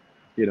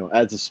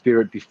 As a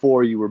spirit,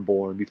 before you were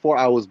born, before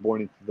I was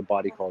born into the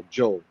body called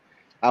Joe,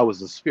 I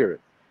was a spirit,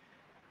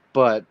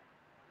 but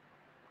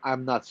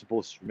I'm not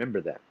supposed to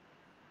remember that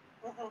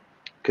Mm-hmm.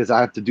 because I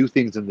have to do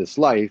things in this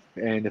life,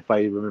 and if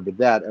I remember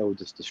that, I will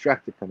just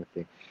distract it, kind of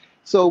thing.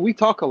 So we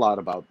talk a lot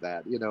about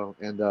that,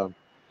 and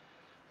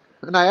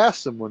I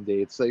asked him one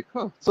day, it's like,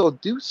 huh, so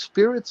do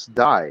spirits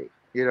die?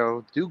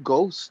 Do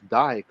ghosts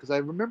die? Because I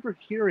remember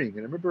hearing, and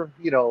I remember,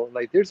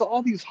 like there's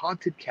all these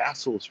haunted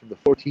castles from the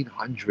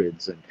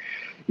 1400s, and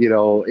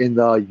in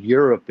the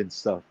Europe and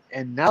stuff,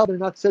 and now they're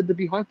not said to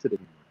be haunted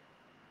anymore.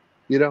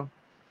 You know,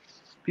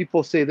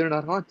 People say they're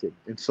not haunted,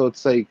 and so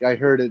it's like I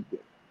heard it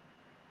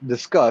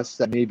discussed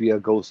that maybe a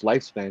ghost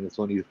lifespan is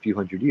only a few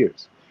hundred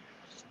years.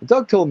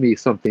 Doug told me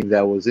something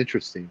that was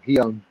interesting.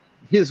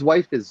 His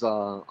wife is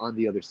on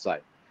the other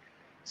side.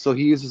 So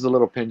he uses a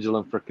little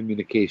pendulum for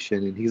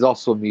communication, and he's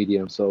also a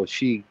medium, so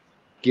she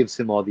gives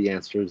him all the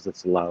answers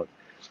that's allowed.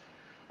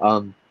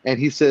 And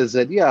he says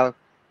that, yeah,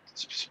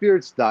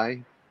 spirits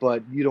die,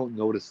 but you don't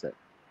notice it.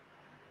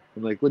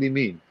 I'm like, what do you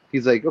mean?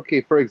 He's like, okay,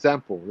 for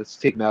example, let's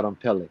take Madame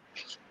Pele.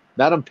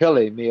 Madame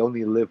Pele may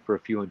only live for a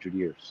few hundred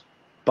years,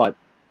 but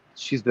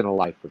she's been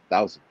alive for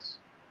thousands.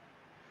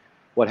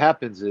 What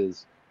happens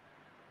is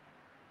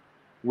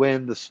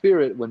when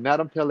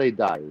Madame Pele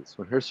dies,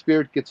 when her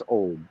spirit gets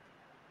old,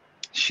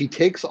 she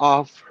takes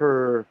off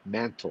her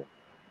mantle.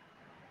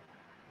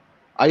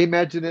 I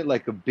imagine it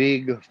like a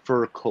big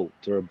fur coat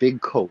or a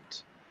big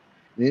coat.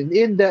 And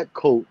in that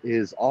coat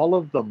is all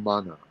of the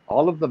mana,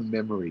 all of the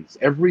memories,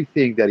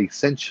 everything that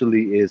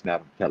essentially is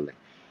Madame Pele.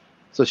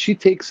 So she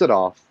takes it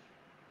off,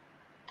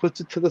 puts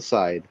it to the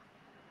side,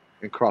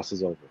 and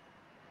crosses over.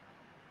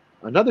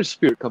 Another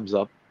spirit comes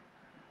up,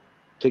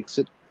 takes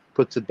it,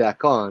 puts it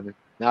back on,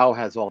 now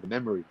has all the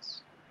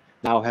memories,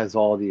 now has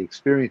all the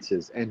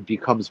experiences, and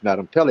becomes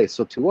Madame Pele.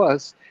 So to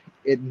us,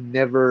 it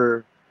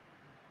never,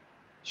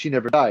 she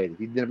never died.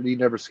 He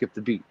never skipped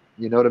a beat.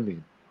 You know what I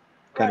mean?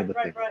 Kind Right, of a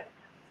right, thing. right.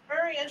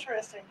 Very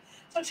interesting.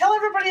 So tell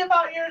everybody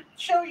about your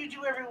show you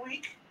do every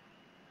week.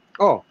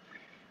 Oh,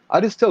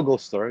 I just tell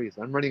ghost stories.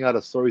 I'm running out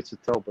of stories to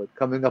tell, but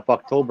coming up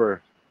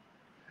October,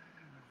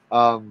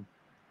 um,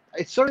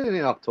 it started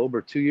in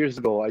October 2 years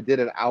ago. I did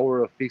an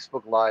hour of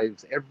Facebook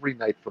Lives every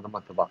night for the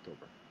month of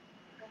October.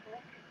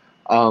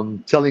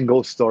 Mhm. Telling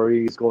ghost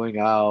stories, going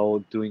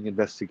out, doing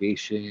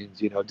investigations,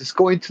 just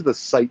going to the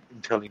site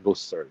and telling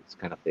ghost stories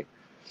kind of thing.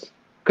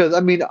 Because, I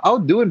mean, I'll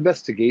do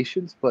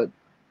investigations, but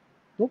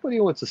nobody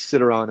wants to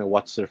sit around and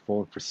watch their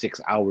phone for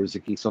 6 hours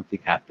in case something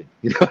happened.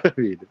 You know what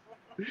I mean?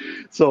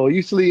 So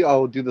usually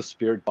I'll do the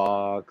spirit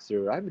box,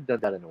 or I haven't done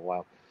that in a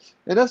while.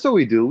 And that's what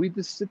we do. We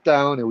just sit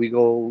down and we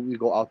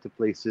go out to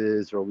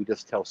places, or we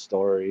just tell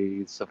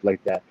stories, stuff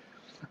like that.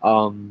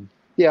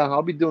 Yeah,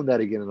 I'll be doing that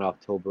again in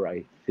October,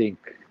 I think.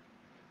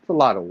 It's a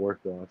lot of work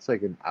though. It's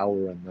like an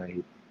hour a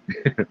night.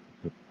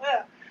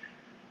 Yeah,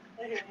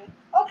 I hear you.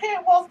 Okay,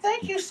 well,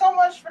 thank you so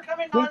much for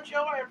coming Yeah. on,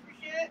 Joe. I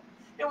appreciate it.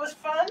 It was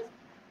fun,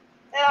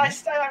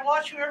 and I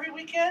watch you every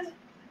weekend.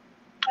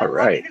 All I love to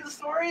right. hear the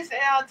stories,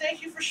 and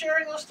thank you for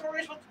sharing those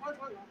stories with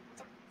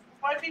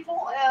my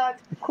people, and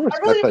Of I course, my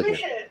really pleasure.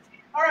 appreciate it.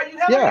 All right, you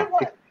have a Yeah. good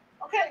one.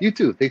 Okay. You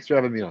too. Thanks for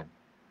having me on.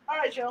 All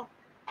right, Joe.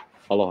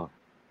 Aloha.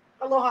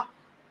 Aloha.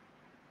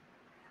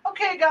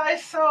 Okay,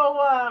 guys,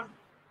 so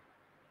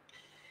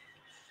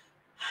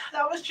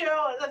that was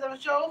Joe. That was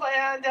Joe,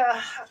 and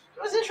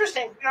it was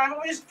interesting. I've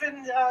always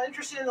been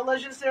interested in the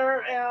legends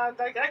there, and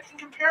I can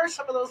compare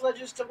some of those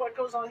legends to what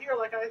goes on here.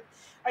 Like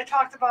I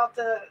talked about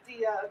the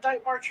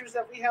night marchers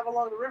that we have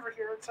along the river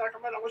here in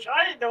Sacramento, which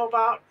I didn't know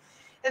about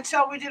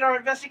until we did our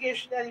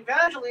investigation at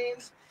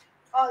Evangeline's,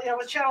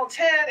 with Channel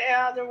 10,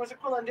 and there was a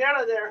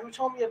curandera there who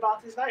told me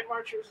about these night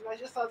marchers, and I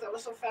just thought that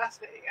was so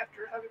fascinating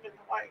after having been in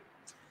Hawaii.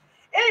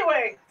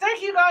 Anyway,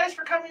 thank you guys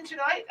for coming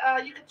tonight.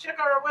 You can check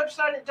out our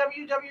website at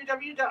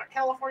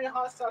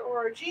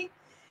www.californiahaunts.org.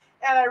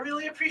 And I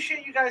really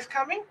appreciate you guys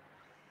coming.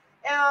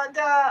 And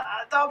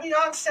I'll be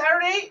on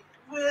Saturday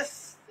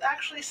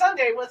actually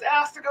Sunday, with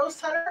Ask the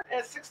Ghost Hunter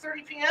at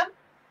 6:30 p.m.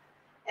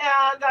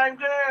 And I'm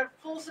going to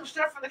pull some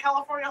stuff from the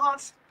California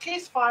Haunts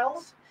case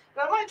files.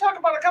 And I might talk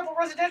about a couple of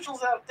residentials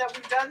that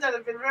we've done that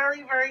have been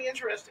very, very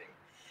interesting.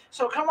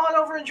 So come on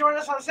over and join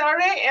us on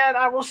Saturday, and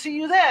I will see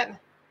you then.